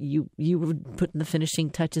you were putting the finishing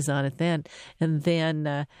touches on it then. And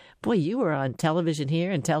then, boy, you were on television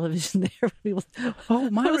here and television there. Oh,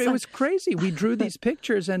 Myra, it was crazy. We drew these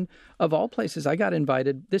pictures, and of all places, I got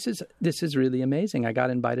invited. This is really amazing. I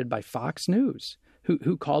got invited by Fox News,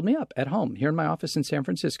 who called me up at home here in my office in San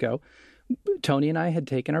Francisco. Tony and I had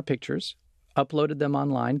taken our pictures, uploaded them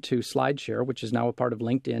online to SlideShare, which is now a part of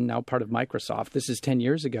LinkedIn, now part of Microsoft. This is 10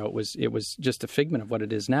 years ago. It was just a figment of what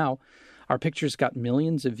it is now. Our pictures got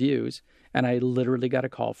millions of views, and I literally got a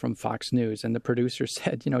call from Fox News, and the producer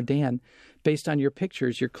said, Dan, based on your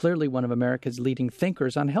pictures, you're clearly one of America's leading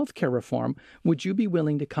thinkers on healthcare reform. Would you be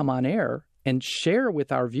willing to come on air and share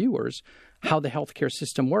with our viewers how the healthcare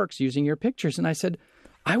system works using your pictures? And I said,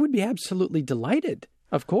 I would be absolutely delighted.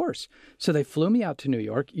 Of course. So they flew me out to New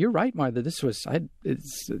York. You're right, Martha. This was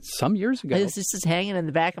it's some years ago. This is hanging in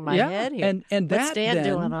the back of my head here. And what's Dan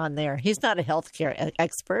doing on there? He's not a healthcare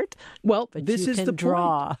expert. Well, this is the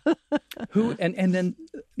draw. Point. And then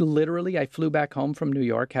literally I flew back home from New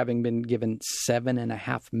York, having been given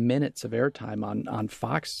 7.5 minutes of airtime on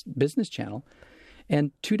Fox Business Channel.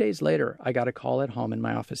 And 2 days later, I got a call at home in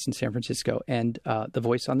my office in San Francisco, and the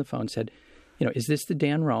voice on the phone said, is this the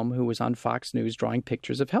Dan Rome who was on Fox News drawing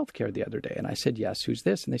pictures of healthcare the other day? And I said, yes, who's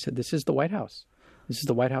this? And they said, this is the White House. This is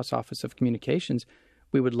the White House Office of Communications.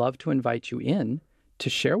 We would love to invite you in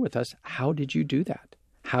to share with us, how did you do that?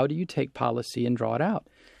 How do you take policy and draw it out?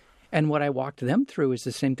 And what I walked them through is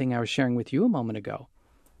the same thing I was sharing with you a moment ago.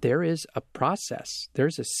 There is a process.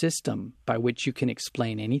 There's a system by which you can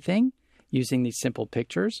explain anything using these simple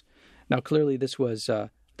pictures. Now, clearly this was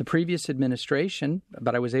the previous administration,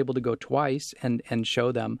 but I was able to go twice and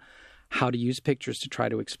show them how to use pictures to try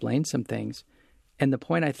to explain some things. And the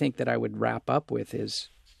point I think that I would wrap up with is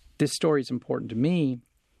this story is important to me,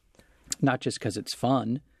 not just because it's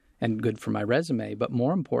fun and good for my resume, but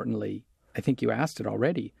more importantly, I think you asked it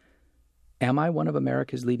already, am I one of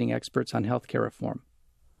America's leading experts on healthcare reform?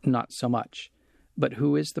 Not so much. But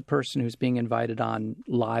who is the person who's being invited on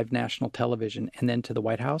live national television and then to the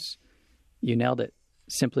White House? You nailed it.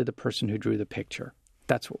 Simply the person who drew the picture.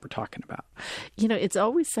 That's what we're talking about. It's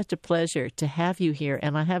always such a pleasure to have you here,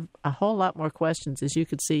 and I have a whole lot more questions, as you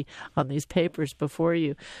could see on these papers before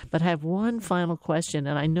you. But I have one final question,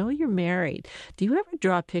 and I know you're married. Do you ever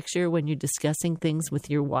draw a picture when you're discussing things with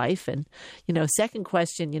your wife? And, second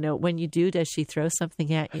question, when you do, does she throw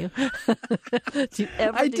something at you? Do you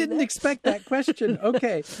ever I didn't expect that question.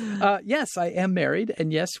 Okay. Yes, I am married,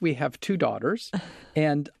 and yes, we have 2 daughters.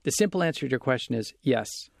 And the simple answer to your question is yes,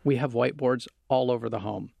 we have whiteboards all over the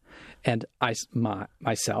home. And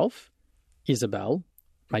myself, Isabel,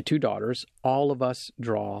 my 2 daughters, all of us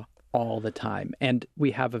draw all the time. And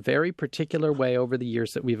we have a very particular way over the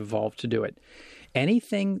years that we've evolved to do it.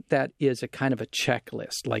 Anything that is a kind of a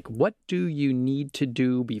checklist, like what do you need to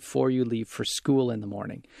do before you leave for school in the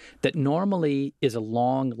morning, that normally is a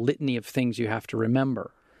long litany of things you have to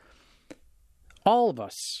remember. All of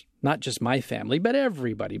us, not just my family, but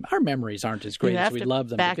everybody, our memories aren't as great as we'd love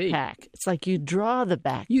them to be. It's like you draw the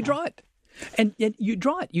backpack. You draw it. And you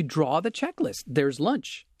draw it. You draw the checklist. There's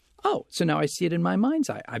lunch. Oh, so now I see it in my mind's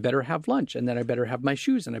eye. I better have lunch, and then I better have my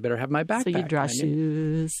shoes, and I better have my backpack. So you draw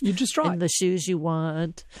shoes. You just draw and the shoes you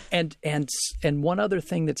want. And one other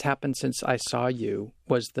thing that's happened since I saw you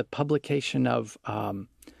was the publication of,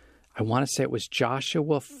 I want to say it was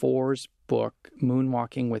Joshua Foer's book,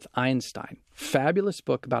 Moonwalking with Einstein. Fabulous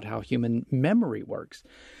book about how human memory works.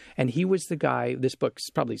 And he was the guy, this book's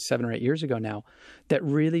probably 7 or 8 years ago now, that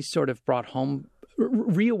really sort of brought home,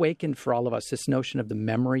 reawakened for all of us this notion of the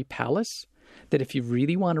memory palace, that if you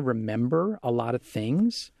really want to remember a lot of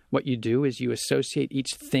things, what you do is you associate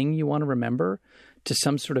each thing you want to remember to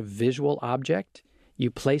some sort of visual object.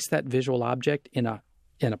 You place that visual object in a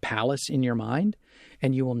palace in your mind,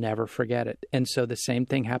 and you will never forget it. And so the same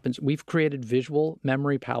thing happens. We've created visual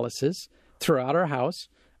memory palaces throughout our house.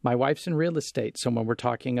 My wife's in real estate, so when we're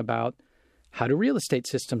talking about how do real estate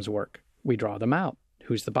systems work, we draw them out.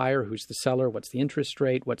 Who's the buyer? Who's the seller? What's the interest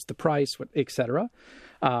rate? What's the price? Et cetera.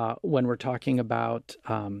 When we're talking about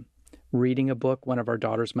reading a book, one of our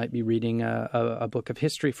daughters might be reading a book of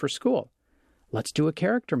history for school. Let's do a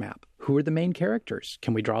character map. Who are the main characters?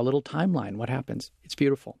 Can we draw a little timeline? What happens? It's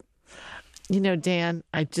beautiful. You know, Dan,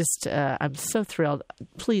 I'm so thrilled.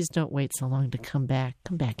 Please don't wait so long to come back.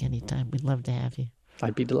 Come back anytime. We'd love to have you.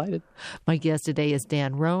 I'd be delighted. My guest today is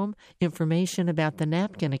Dan Roam. Information about the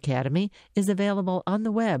Napkin Academy is available on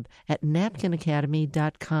the web at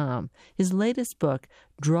napkinacademy.com. His latest book,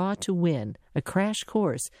 Draw to Win, a crash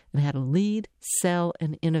course in how to lead, sell,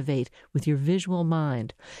 and innovate with your visual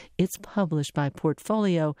mind. It's published by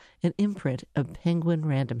Portfolio, an imprint of Penguin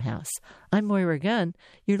Random House. I'm Moira Gunn.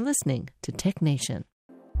 You're listening to Tech Nation.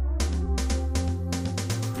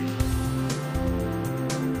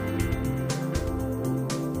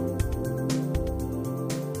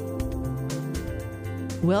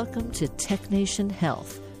 Welcome to Tech Nation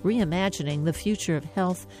Health, reimagining the future of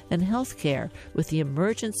health and healthcare with the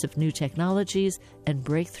emergence of new technologies and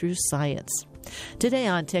breakthrough science. Today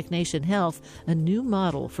on Tech Nation Health, a new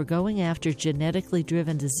model for going after genetically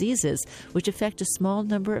driven diseases which affect a small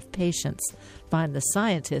number of patients. Find the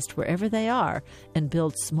scientist wherever they are and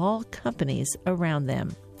build small companies around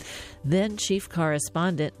them. Then Chief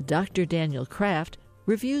Correspondent Dr. Daniel Kraft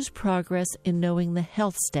reviews progress in knowing the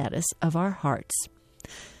health status of our hearts.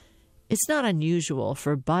 It's not unusual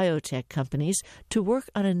for biotech companies to work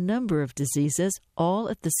on a number of diseases all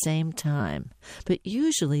at the same time, but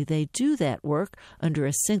usually they do that work under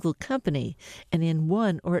a single company and in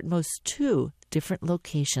one or at most two different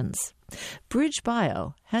locations.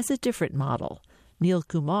 BridgeBio has a different model. Neil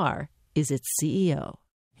Kumar is its CEO.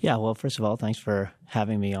 Yeah, well, first of all, thanks for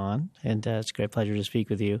having me on, and it's a great pleasure to speak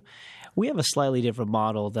with you. We have a slightly different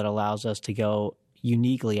model that allows us to go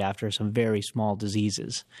uniquely after some very small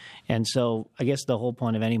diseases. And so I guess the whole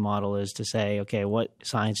point of any model is to say, okay, what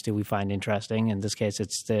science do we find interesting? In this case,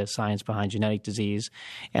 it's the science behind genetic disease.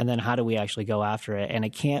 And then how do we actually go after it? And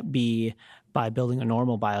it can't be by building a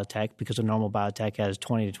normal biotech, because a normal biotech has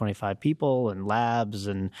 20 to 25 people and labs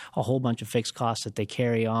and a whole bunch of fixed costs that they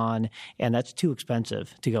carry on. And that's too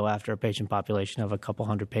expensive to go after a patient population of a couple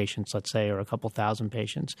hundred patients, let's say, or a couple thousand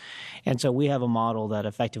patients. And so we have a model that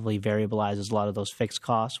effectively variabilizes a lot of those fixed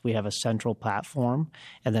costs. We have a central platform.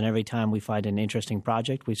 And then every time we find an interesting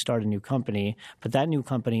project, we start a new company. But that new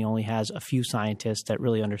company only has a few scientists that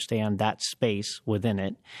really understand that space within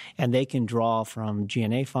it. And they can draw from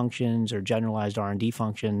G&A functions or generalized R&D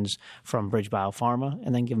functions from BridgeBio Pharma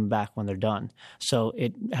and then give them back when they're done. So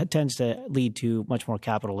it tends to lead to much more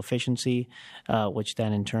capital efficiency, which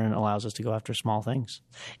then in turn allows us to go after small things.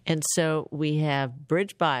 And so we have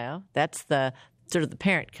BridgeBio. That's the sort of the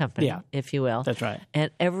parent company, if you will. That's right. And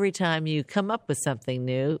every time you come up with something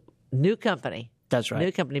new company. That's right.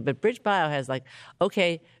 New company. But BridgeBio has like,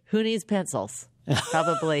 okay, who needs pencils?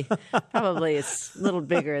 Probably it's a little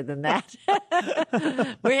bigger than that.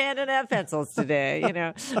 We're handing out pencils today, you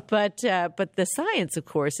know. But the science, of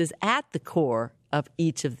course, is at the core of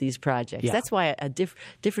each of these projects. Yeah. That's why a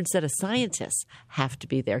different set of scientists have to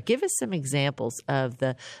be there. Give us some examples of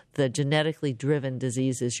the genetically driven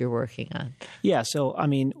diseases you're working on. Yeah, so I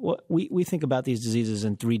mean, we think about these diseases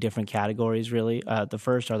in three different categories, really. The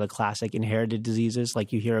first are the classic inherited diseases,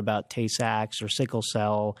 like you hear about Tay-Sachs or sickle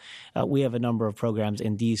cell. We have a number of programs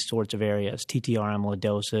in these sorts of areas: TTR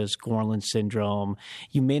amyloidosis, Gorlin syndrome.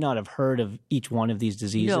 You may not have heard of each one of these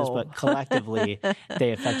diseases, but collectively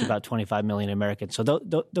they affect about 25 million Americans. So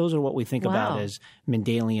those are what we think about as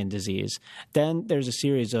Mendelian disease. Then there's a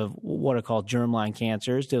series of what are called germline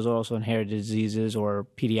cancers. There's also inherited diseases or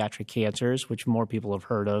pediatric cancers, which more people have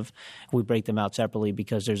heard of. We break them out separately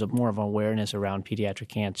because there's more of an awareness around pediatric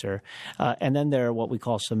cancer. And then there are what we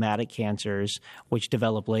call somatic cancers, which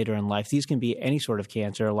develop later in life. These can be any sort of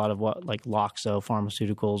cancer, a lot of what like Loxo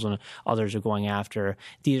pharmaceuticals and others are going after.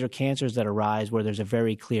 These are cancers that arise where there's a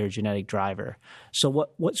very clear genetic driver. So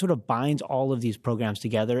what sort of binds all of these programs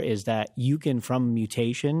together is that you can, from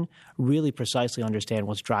mutation, really precisely understand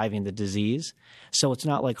what's driving the disease. So it's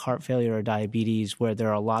not like heart failure or diabetes where there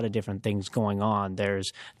are a lot of different things going on.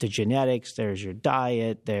 There's the genetics, there's your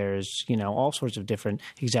diet, there's, all sorts of different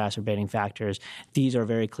exacerbating factors. These are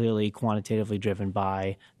very clearly quantitatively driven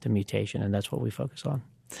by the mutation, and that's what we focus on.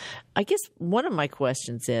 I guess one of my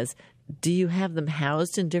questions is, do you have them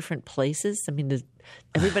housed in different places? I mean,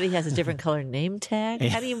 everybody has a different color name tag.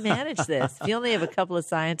 How do you manage this? If you only have a couple of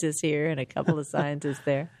scientists here and a couple of scientists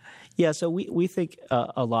there. Yeah, so we think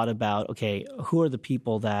a lot about, okay, who are the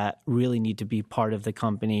people that really need to be part of the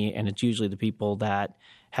company? And it's usually the people that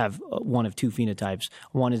have one of two phenotypes.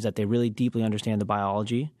 One is that they really deeply understand the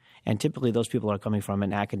biology. And typically those people are coming from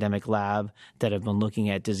an academic lab that have been looking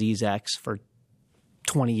at disease X for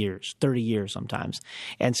 20 years, 30 years sometimes.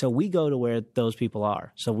 And so we go to where those people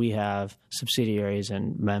are. So we have subsidiaries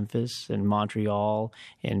in Memphis, in Montreal,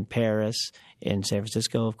 in Paris, in San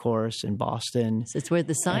Francisco, of course, in Boston. So it's where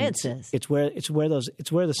the science is. It's where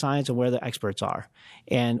the science and where the experts are.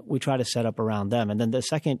 And we try to set up around them. And then the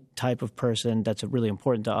second type of person that's really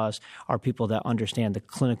important to us are people that understand the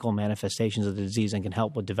clinical manifestations of the disease and can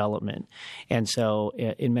help with development. And so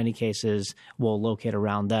in many cases, we'll locate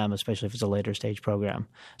around them, especially if it's a later stage program.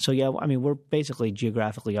 So yeah, I mean, we're basically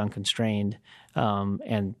geographically unconstrained,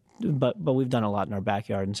 but we've done a lot in our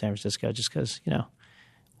backyard in San Francisco just because,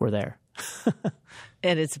 we're there.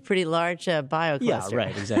 And it's a pretty large biocluster. Yeah,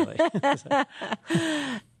 right, exactly.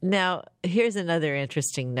 Now, here's another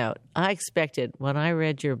interesting note. I expected when I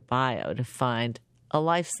read your bio to find a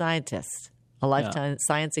life scientist, a lifetime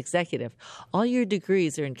science executive. All your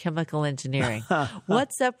degrees are in chemical engineering.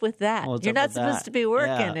 What's up with that? You're not supposed to be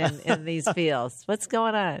working in these fields. What's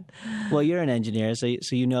going on? Well, you're an engineer, so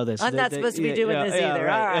you know this. I'm not supposed to be doing this either.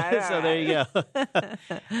 Right. All right. So there you go.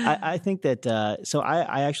 I think that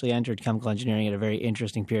I actually entered chemical engineering at a very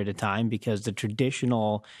interesting period of time because the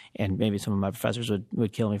traditional, and maybe some of my professors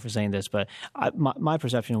would kill me for saying this, but my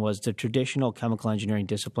perception was the traditional chemical engineering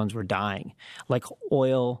disciplines were dying, like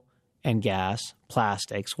oil and gas,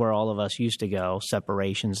 plastics, where all of us used to go,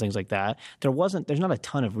 separations, things like that. There's not a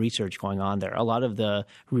ton of research going on there. A lot of the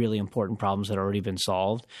really important problems had already been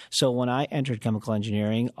solved. So when I entered chemical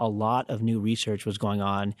engineering, a lot of new research was going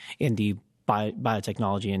on in the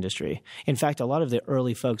biotechnology industry. In fact, a lot of the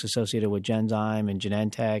early folks associated with Genzyme and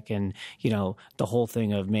Genentech and, the whole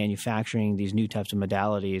thing of manufacturing these new types of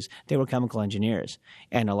modalities, they were chemical engineers.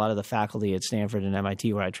 And a lot of the faculty at Stanford and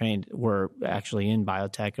MIT where I trained were actually in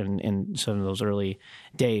biotech and in some of those early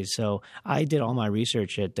days. So I did all my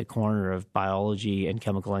research at the corner of biology and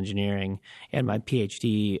chemical engineering, and my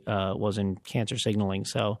PhD was in cancer signaling.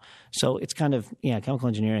 So it's kind of, chemical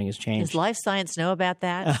engineering has changed. Does life science know about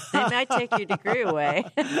that? They might take your degree away.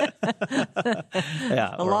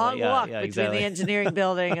 A long walk between exactly. the engineering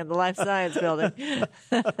building and the life science building.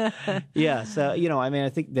 Yeah, so I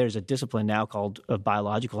think there's a discipline now called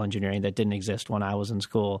biological engineering that didn't exist when I was in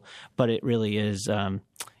school, but it really is.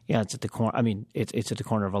 It's at the corner. I mean, it's at the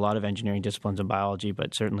corner of a lot of engineering disciplines in biology,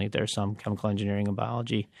 but certainly there's some chemical engineering and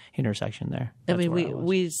biology intersection there. I mean,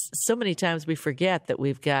 we so many times we forget that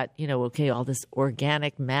we've got all this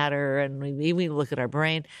organic matter, and we look at our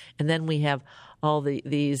brain, and then we have all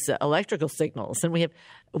these electrical signals, and we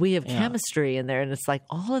have chemistry in there, and it's like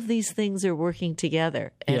all of these things are working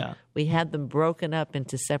together, and we had them broken up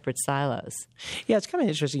into separate silos. Yeah, it's kind of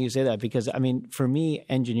interesting you say that because, I mean, for me,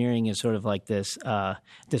 engineering is sort of like this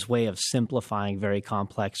way of simplifying very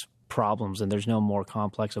complex problems, and there's no more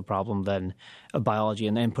complex a problem than biology,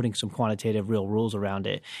 and then putting some quantitative real rules around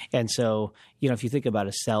it. And so, if you think about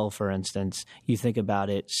a cell, for instance, you think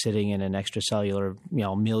about it sitting in an extracellular,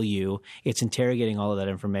 milieu. It's interrogating all of that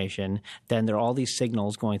information. Then there are all these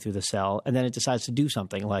signals going through the cell, and then it decides to do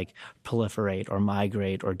something like proliferate or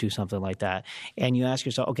migrate or do something like that. And you ask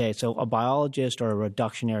yourself, okay, so a biologist or a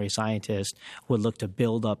reductionary scientist would look to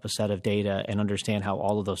build up a set of data and understand how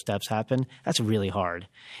all of those steps happen. That's really hard.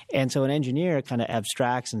 And so an engineer kind of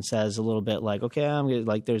abstracts and says a little bit like, okay, I'm gonna,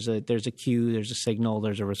 like there's a cue, there's a signal,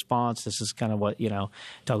 there's a response. This is kind of what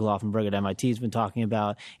Doug Laufenberg at MIT has been talking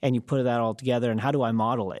about. And you put that all together, and how do I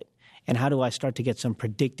model it? And how do I start to get some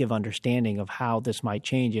predictive understanding of how this might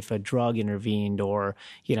change if a drug intervened, or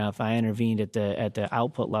if I intervened at the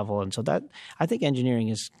output level? And so that, I think engineering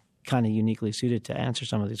is kind of uniquely suited to answer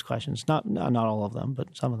some of these questions. Not all of them, but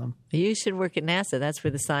some of them. You should work at NASA. That's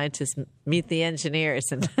where the scientists meet the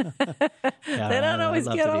engineers, and they don't always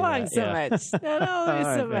get along so much. Not always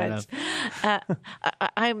so much.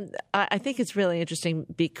 I think it's really interesting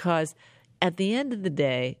because at the end of the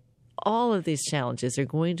day, all of these challenges are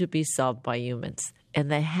going to be solved by humans. And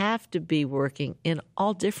they have to be working in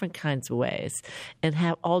all different kinds of ways and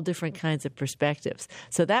have all different kinds of perspectives.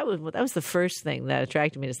 So that was the first thing that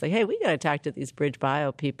attracted me. It's like, hey, we got to talk to these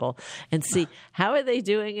BridgeBio people and see how are they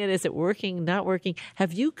doing it? Is it working, not working?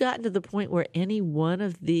 Have you gotten to the point where any one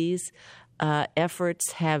of these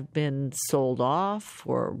efforts have been sold off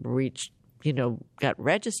or reached, got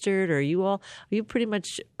registered? Or are you pretty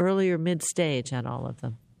much early or mid stage on all of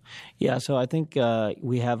them? Yeah, so I think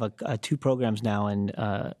we have two programs now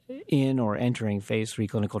in or entering phase 3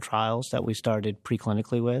 clinical trials that we started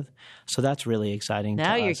preclinically with. So that's really exciting.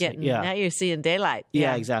 Now to you're us. getting, yeah. now you're seeing daylight.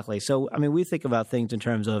 Yeah, exactly. So, I mean, we think about things in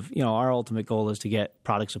terms of, our ultimate goal is to get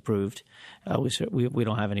products approved. We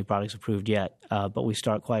don't have any products approved yet, but we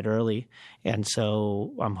start quite early. And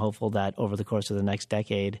so I'm hopeful that over the course of the next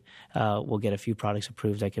decade, we'll get a few products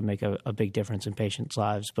approved that can make a big difference in patients'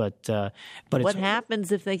 lives. But what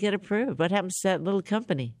happens if they get approved? What happens to that little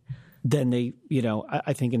company? Then they,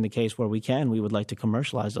 I think in the case where we would like to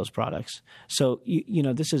commercialize those products. So,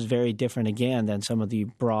 this is very different again than some of the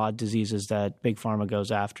broad diseases that Big Pharma goes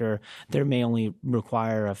after. There may only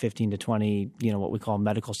require a 15 to 20, what we call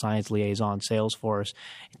medical science liaison sales force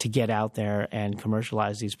to get out there and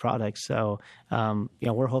commercialize these products. So,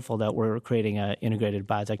 we're hopeful that we're creating an integrated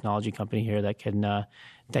biotechnology company here that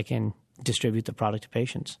can distribute the product to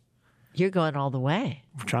patients. You're going all the way.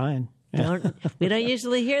 We're trying. We don't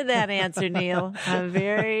usually hear that answer, Neil. I'm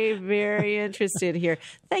very, very interested here.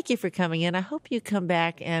 Thank you for coming in. I hope you come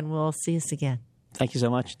back and we'll see us again. Thank you so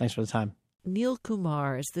much. Thanks for the time. Neil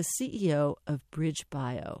Kumar is the CEO of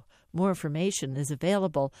BridgeBio. More information is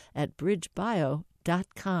available at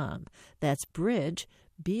bridgebio.com. That's Bridge,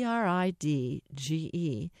 BRIDGE,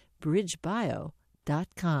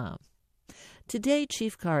 bridgebio.com. Today,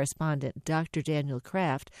 Chief Correspondent Dr. Daniel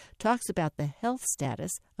Kraft talks about the health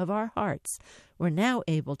status of our hearts. We're now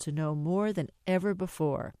able to know more than ever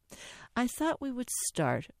before. I thought we would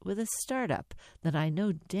start with a startup that I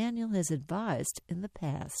know Daniel has advised in the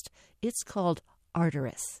past. It's called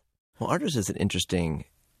Arterys. Well, Arterys is an interesting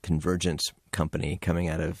convergence company coming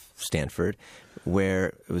out of Stanford, where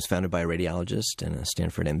it was founded by a radiologist and a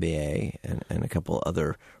Stanford MBA and a couple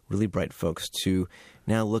other really bright folks to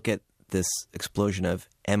now look at this explosion of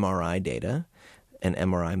MRI data and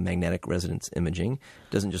MRI, magnetic resonance imaging.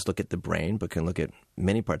 Doesn't just look at the brain, but can look at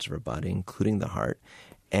many parts of our body, including the heart.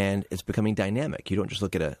 And it's becoming dynamic. You don't just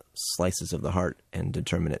look at slices of the heart and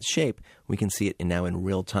determine its shape. We can see it now in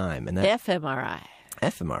real time. And that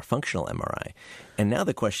FMR, functional MRI. And now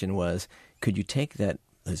the question was, could you take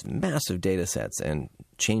those massive data sets and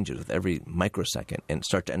change it with every microsecond and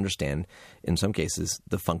start to understand, in some cases,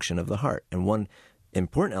 the function of the heart? And one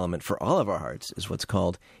important element for all of our hearts is what's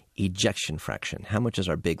called ejection fraction. How much is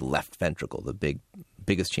our big left ventricle, the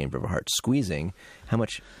biggest chamber of our heart, squeezing? How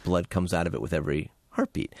much blood comes out of it with every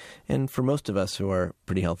heartbeat? And for most of us who are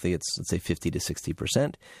pretty healthy, it's, let's say, 50 to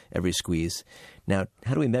 60% every squeeze. Now,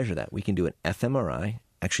 how do we measure that? We can do an fMRI,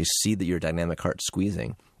 actually see that your dynamic heart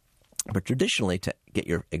squeezing. But traditionally, to get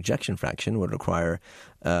your ejection fraction would require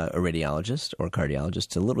a radiologist or a cardiologist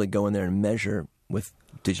to literally go in there and measure with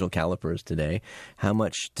digital calipers today how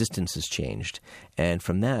much distance has changed. And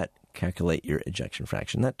from that, calculate your ejection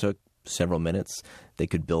fraction. That took several minutes. They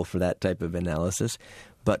could bill for that type of analysis.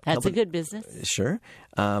 But that's a good business. Sure.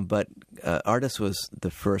 But Arterys was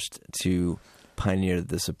the first to pioneer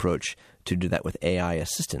this approach to do that with AI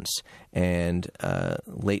assistance. And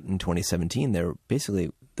late in 2017, they're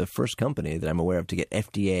basically the first company that I'm aware of to get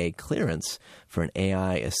FDA clearance for an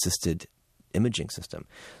AI-assisted imaging system.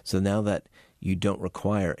 So now that you don't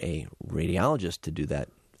require a radiologist to do that,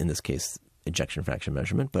 in this case, ejection fraction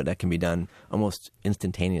measurement, but that can be done almost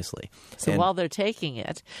instantaneously. So while they're taking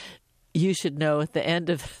it, you should know at the end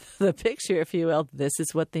of the picture, if you will, this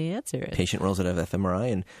is what the answer is. Patient rolls out of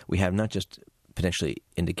fMRI, and we have not just potentially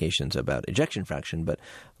indications about ejection fraction, but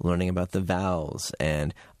learning about the valves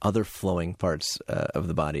and other flowing parts of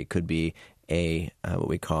the body. It could be what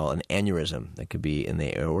we call an aneurysm that could be in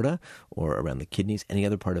the aorta or around the kidneys. Any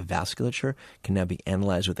other part of vasculature can now be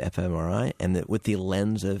analyzed with fMRI, and with the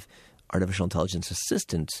lens of artificial intelligence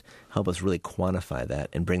assistance, help us really quantify that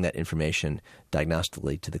and bring that information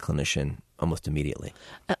diagnostically to the clinician almost immediately.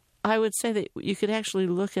 I would say that you could actually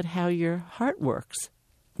look at how your heart works.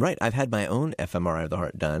 Right. I've had my own fMRI of the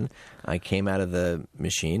heart done. I came out of the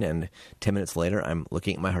machine, and 10 minutes later, I'm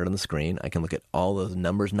looking at my heart on the screen. I can look at all those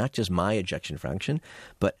numbers, not just my ejection fraction,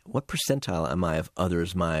 but what percentile am I of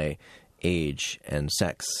others, my age and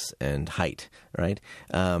sex and height, right?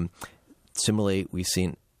 Similarly, we've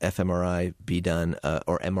seen fMRI be done,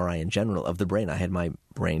 or MRI in general, of the brain. I had my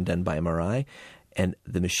brain done by MRI, and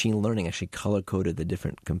the machine learning actually color-coded the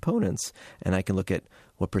different components, and I can look at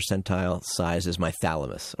what percentile size is my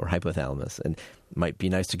thalamus or hypothalamus. And it might be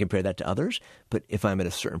nice to compare that to others, but if I'm at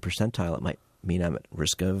a certain percentile, it might mean I'm at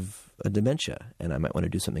risk of a dementia, and I might want to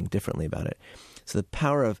do something differently about it. So the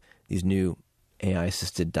power of these new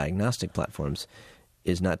AI-assisted diagnostic platforms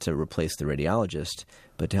is not to replace the radiologist,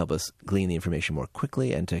 but to help us glean the information more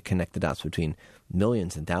quickly and to connect the dots between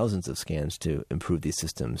millions and thousands of scans to improve these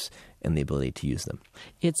systems and the ability to use them.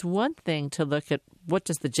 It's one thing to look at what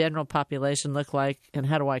does the general population look like and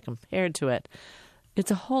how do I compare to it.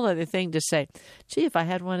 It's a whole other thing to say, gee, if I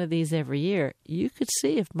had one of these every year, you could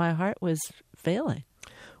see if my heart was failing.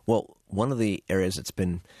 Well, one of the areas that's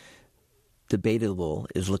been debatable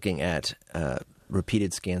is looking at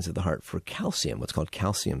repeated scans of the heart for calcium, what's called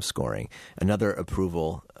calcium scoring. Another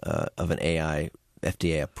approval of an AI,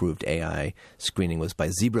 FDA-approved AI screening was by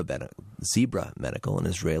Zebra Medical, an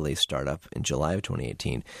Israeli startup in July of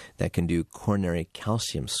 2018 that can do coronary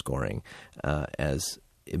calcium scoring as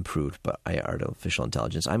improved by artificial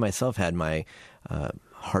intelligence. I myself had my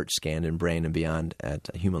heart scanned in Brain and Beyond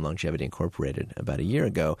at Human Longevity Incorporated about a year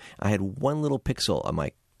ago. I had one little pixel on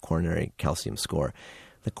my coronary calcium score.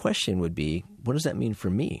 The question would be, what does that mean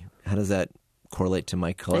for me? How does that correlate to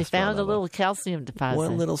my cholesterol They found level? a little calcium deposit.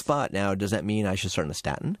 One little spot. Now, does that mean I should start on a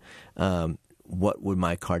statin? What would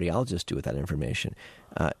my cardiologist do with that information?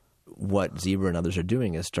 What Zebra and others are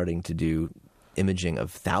doing is starting to do imaging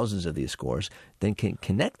of thousands of these scores, then can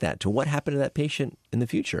connect that to what happened to that patient in the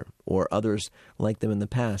future or others like them in the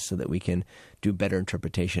past so that we can do better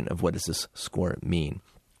interpretation of what does this score mean.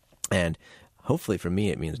 And hopefully for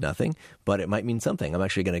me it means nothing, but it might mean something. I'm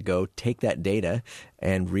actually going to go take that data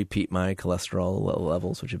and repeat my cholesterol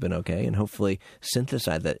levels, which have been okay, and hopefully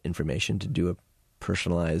synthesize that information to do a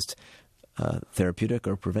personalized therapeutic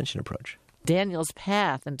or prevention approach. Daniel's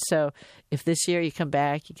path. And so if this year you come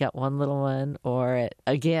back, you got one little one, or it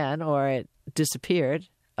disappeared,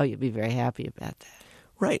 you'll be very happy about that.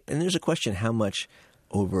 Right. And there's a question, how much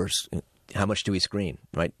do we screen,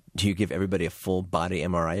 right? Do you give everybody a full body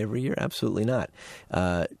MRI every year? Absolutely not.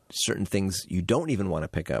 Certain things you don't even want to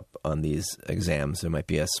pick up on these exams. There might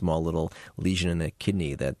be a small little lesion in a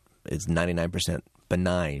kidney that is 99%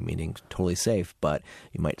 benign, meaning totally safe, but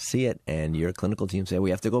you might see it and your clinical team say, we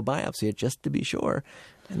have to go biopsy it just to be sure,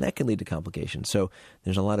 and that can lead to complications. So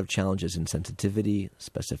there's a lot of challenges in sensitivity,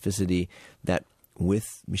 specificity, that with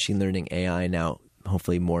machine learning, AI now,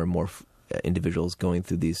 hopefully more and more individuals going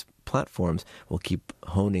through these platforms will keep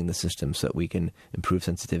honing the system so that we can improve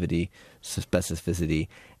sensitivity, specificity,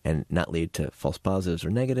 and not lead to false positives or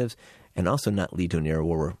negatives, and also not lead to an era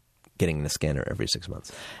where we're getting in a scanner every 6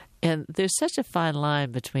 months. And there's such a fine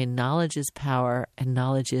line between knowledge is power and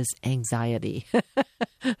knowledge is anxiety.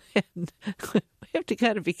 And we have to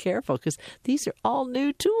kind of be careful because these are all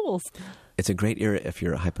new tools. It's a great era if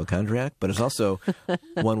you're a hypochondriac, but it's also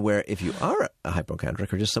one where if you are a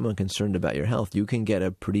hypochondriac or just someone concerned about your health, you can get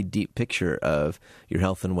a pretty deep picture of your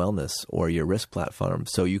health and wellness or your risk platform.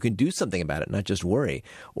 So you can do something about it, not just worry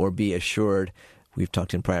or be assured. We've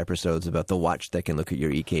talked in prior episodes about the watch that can look at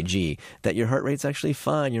your EKG, that your heart rate's actually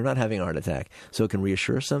fine, you're not having a heart attack. So it can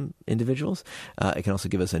reassure some individuals. It can also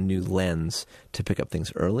give us a new lens to pick up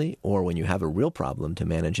things early, or when you have a real problem, to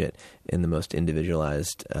manage it in the most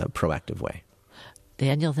individualized, proactive way.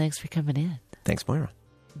 Daniel, thanks for coming in. Thanks, Moira.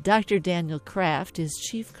 Dr. Daniel Kraft is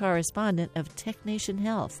Chief Correspondent of TechNation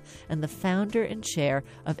Health and the founder and chair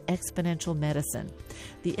of Exponential Medicine.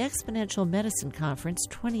 The Exponential Medicine Conference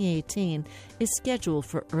 2018 is scheduled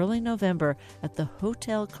for early November at the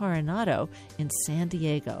Hotel Coronado in San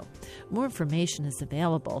Diego. More information is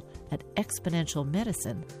available at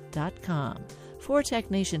exponentialmedicine.com. For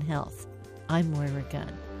TechNation Health, I'm Moira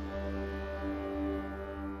Gunn.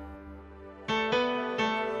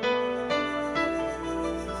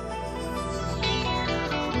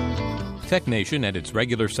 Tech Nation and its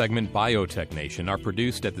regular segment Biotech Nation are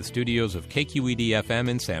produced at the studios of KQED-FM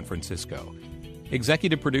in San Francisco.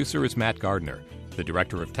 Executive producer is Matt Gardner. The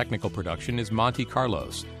director of technical production is Monty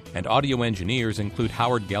Carlos. And audio engineers include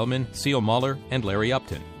Howard Gelman, Seal Muller, and Larry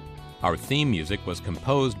Upton. Our theme music was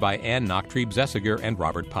composed by Ann Nachtrieb-Zessiger and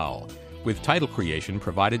Robert Powell, with title creation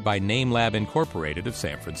provided by NameLab Incorporated of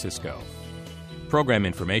San Francisco. Program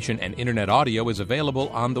information and internet audio is available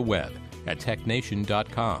on the web at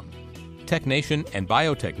technation.com. Tech Nation and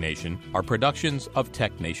Biotech Nation are productions of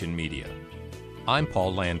Tech Nation Media. I'm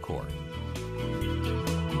Paul Landcore.